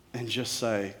and just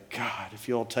say, "God, if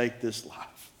you'll take this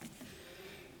life"?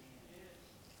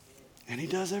 And He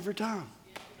does every time.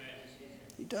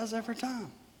 He does every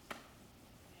time.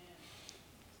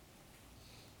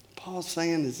 Paul's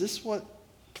saying, is this what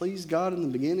pleased God in the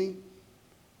beginning?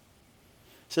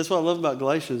 So that's what I love about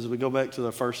Galatians. We go back to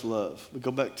the first love. We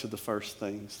go back to the first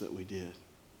things that we did.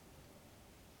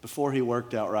 Before He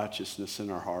worked out righteousness in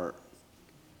our heart,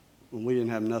 when we didn't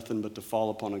have nothing but to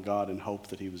fall upon a God and hope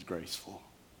that He was graceful.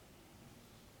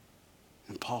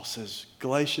 And Paul says,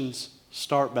 Galatians,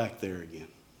 start back there again.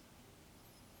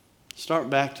 Start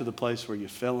back to the place where you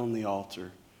fell on the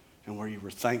altar and where you were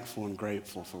thankful and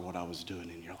grateful for what I was doing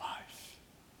in your life.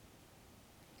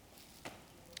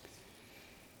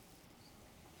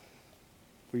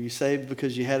 Were you saved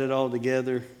because you had it all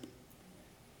together?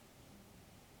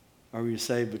 Or were you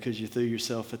saved because you threw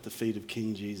yourself at the feet of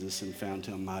King Jesus and found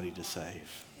Him mighty to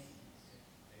save?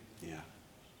 Yeah.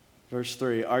 Verse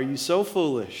 3, are you so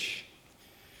foolish?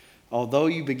 Although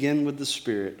you begin with the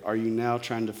Spirit, are you now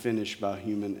trying to finish by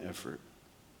human effort?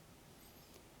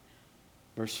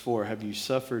 Verse 4, have you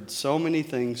suffered so many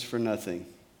things for nothing,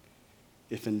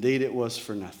 if indeed it was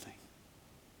for nothing?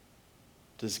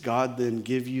 Does God then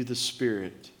give you the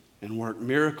Spirit and work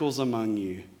miracles among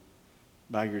you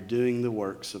by your doing the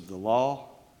works of the law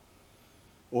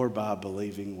or by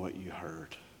believing what you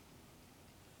heard?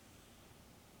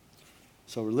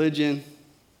 So religion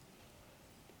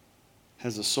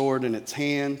has a sword in its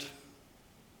hand,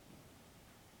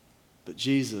 but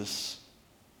Jesus,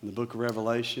 in the book of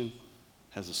Revelation,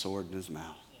 has a sword in His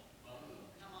mouth.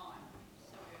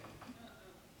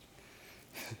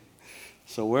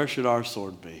 So where should our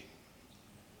sword be?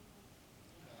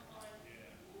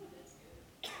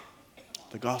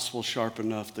 The gospel's sharp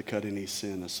enough to cut any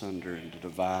sin asunder and to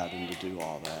divide and to do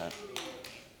all that.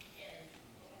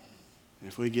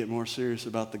 If we get more serious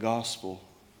about the gospel,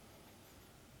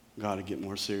 God will get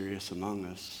more serious among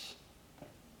us.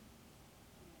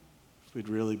 If we'd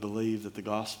really believe that the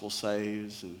gospel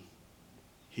saves and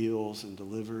heals and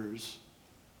delivers,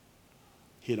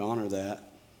 He'd honor that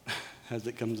as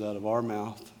it comes out of our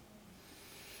mouth.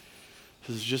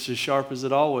 Because it's just as sharp as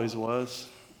it always was.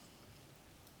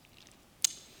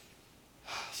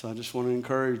 So I just want to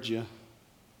encourage you.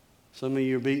 Some of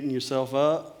you are beating yourself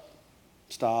up.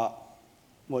 Stop.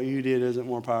 What you did isn't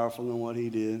more powerful than what He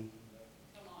did.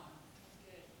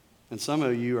 And some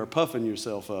of you are puffing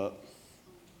yourself up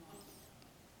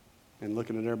and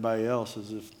looking at everybody else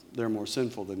as if they're more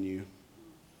sinful than you.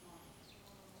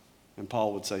 And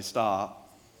Paul would say, stop.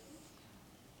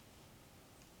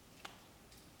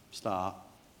 Stop.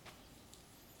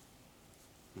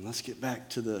 And let's get back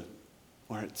to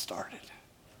where it started.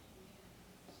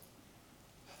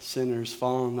 Sinners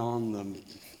falling on the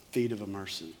feet of a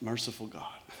merciful God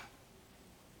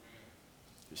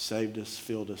who saved us,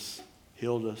 filled us,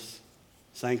 healed us,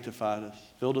 sanctified us,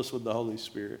 filled us with the Holy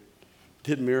Spirit,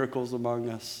 did miracles among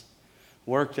us,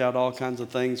 worked out all kinds of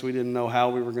things we didn't know how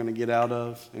we were going to get out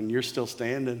of, and you're still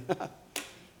standing.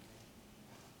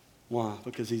 Why?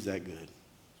 Because He's that good.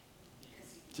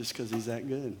 Just because He's that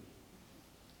good.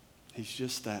 He's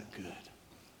just that good.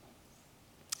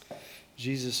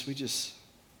 Jesus,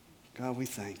 God, we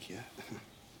thank You.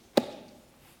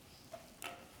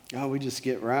 God, we just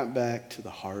get right back to the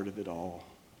heart of it all.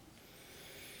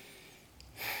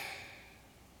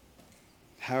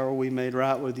 How are we made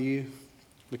right with You?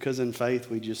 Because in faith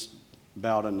we just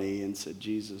bowed a knee and said,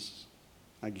 Jesus,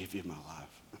 I give You my life.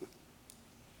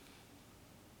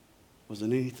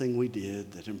 Wasn't anything we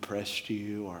did that impressed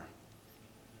You or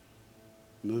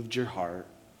moved Your heart.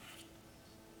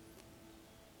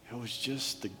 It was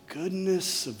just the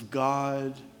goodness of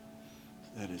God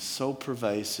that is so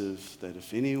pervasive that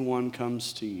if anyone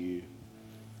comes to You,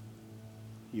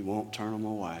 You won't turn them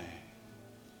away.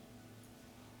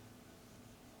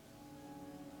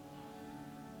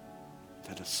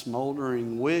 That a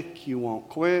smoldering wick you won't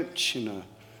quench, and a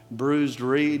bruised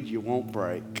reed you won't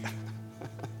break.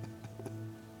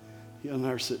 You'll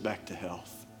nurse it back to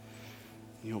health.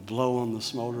 You'll blow on the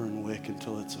smoldering wick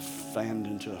until it's fanned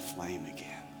into a flame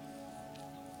again.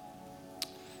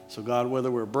 So God, whether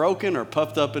we're broken or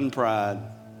puffed up in pride,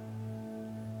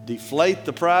 deflate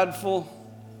the prideful,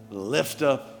 lift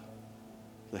up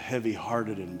the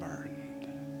heavy-hearted and burdened.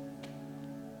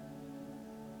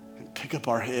 And pick up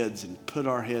our heads and put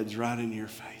our heads right in your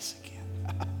face again.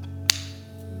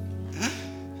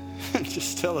 And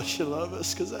just tell us you love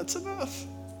us, because that's enough.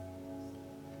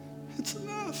 It's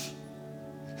enough.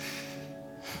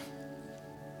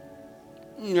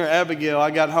 Abigail,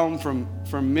 I got home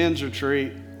from men's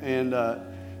retreat, and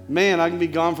man, I can be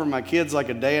gone from my kids like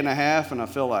a day and a half, and I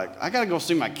feel like I got to go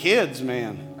see my kids,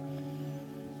 man.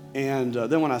 And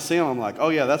then when I see them, I'm like, oh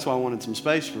yeah, that's why I wanted some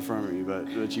space from you,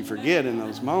 but you forget in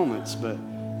those moments. But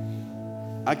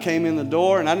I came in the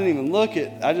door, and I didn't even look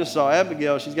at, I just saw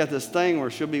Abigail. She's got this thing where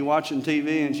she'll be watching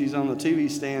TV, and she's on the TV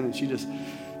stand, and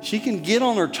she can get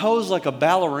on her toes like a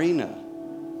ballerina.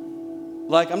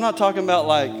 Like, I'm not talking about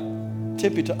like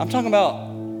tippy toe. I'm talking about,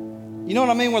 you know what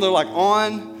I mean? Where they're like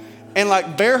on and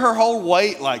like bear her whole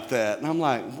weight like that. And I'm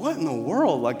like, what in the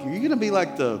world? Like, are you going to be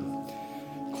like the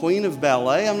queen of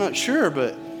ballet? I'm not sure,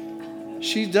 but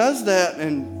she does that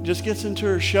and just gets into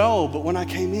her show. But when I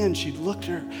came in, she looked at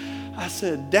her. I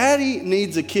said, Daddy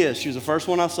needs a kiss. She was the first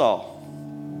one I saw.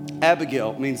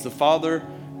 Abigail means the father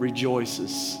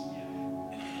rejoices.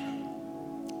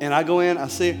 And I go in, I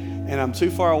see her, and I'm too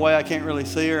far away, I can't really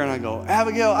see her, and I go,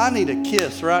 Abigail, I need a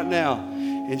kiss right now.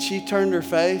 And she turned her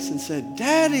face and said,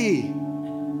 Daddy.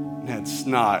 And had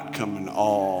snot coming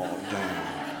all down.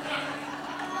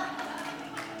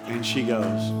 And she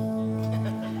goes.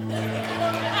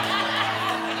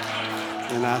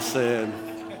 And I said,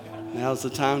 now's the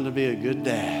time to be a good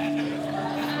dad.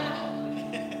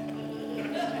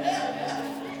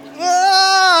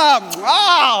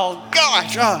 Oh,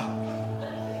 gosh.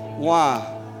 Why?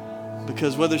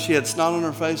 Because whether she had snot on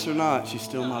her face or not, she's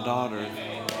still my daughter.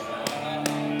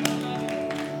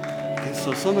 And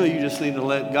so some of you just need to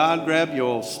let God grab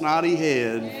your snotty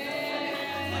head.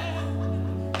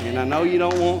 And I know you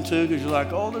don't want to, because you're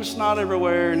like, oh, there's snot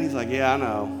everywhere. And he's like, yeah, I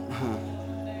know.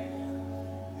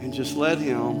 And just let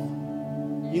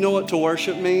him. You know what to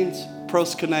worship means?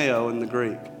 Proskuneo in the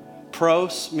Greek.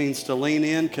 Pros means to lean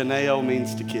in. Kuneo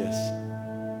means to kiss.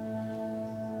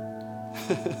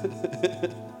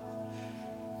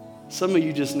 Some of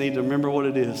you just need to remember what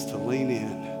it is to lean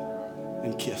in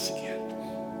and kiss again.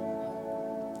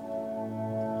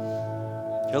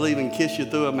 He'll even kiss you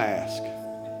through a mask.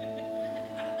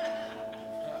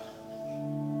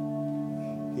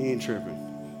 He ain't tripping.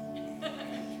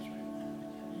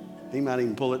 He might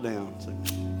even pull it down. So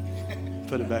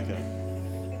put it back up.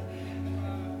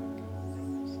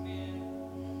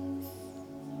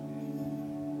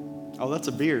 Oh, that's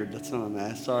a beard. That's not a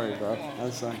mask. Sorry, bro.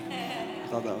 I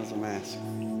thought that was a mask.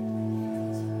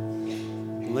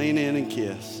 Lean in and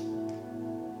kiss.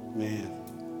 Man.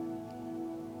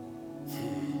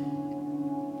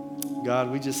 God,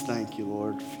 we just thank you,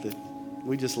 Lord, that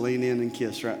we just lean in and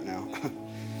kiss right now.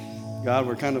 God,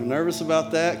 we're kind of nervous about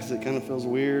that because it kind of feels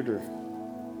weird. Or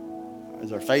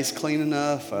is our face clean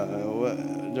enough?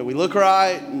 Do we look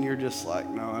right? And you're just like,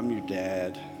 no, I'm your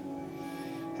dad.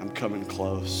 I'm coming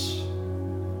close.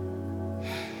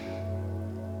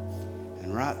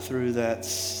 And right through that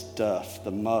stuff,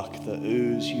 the muck, the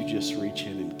ooze, you just reach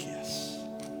in and kiss.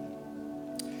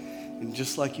 And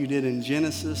just like you did in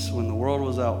Genesis, when the world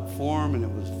was out of form and it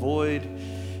was void,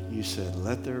 you said,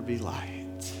 let there be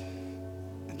light.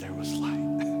 And there was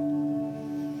light.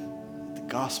 The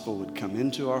gospel would come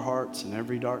into our hearts in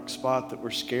every dark spot that we're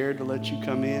scared to let you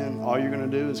come in. All you're going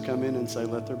to do is come in and say,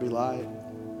 let there be light.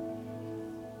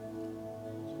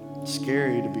 It's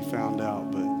scary to be found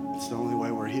out, but it's the only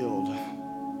way we're healed.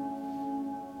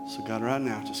 So God, right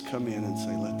now, just come in and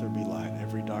say, let there be light in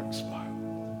every dark spot.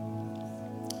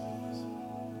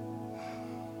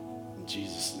 In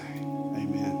Jesus' name,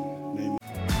 amen. Amen.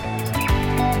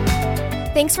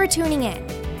 Thanks for tuning in.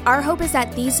 Our hope is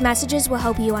that these messages will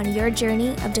help you on your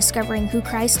journey of discovering who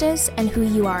Christ is and who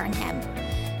you are in Him.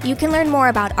 You can learn more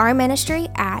about our ministry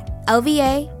at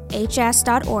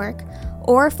lvahs.org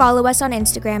or follow us on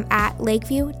Instagram at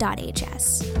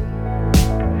lakeview.hs.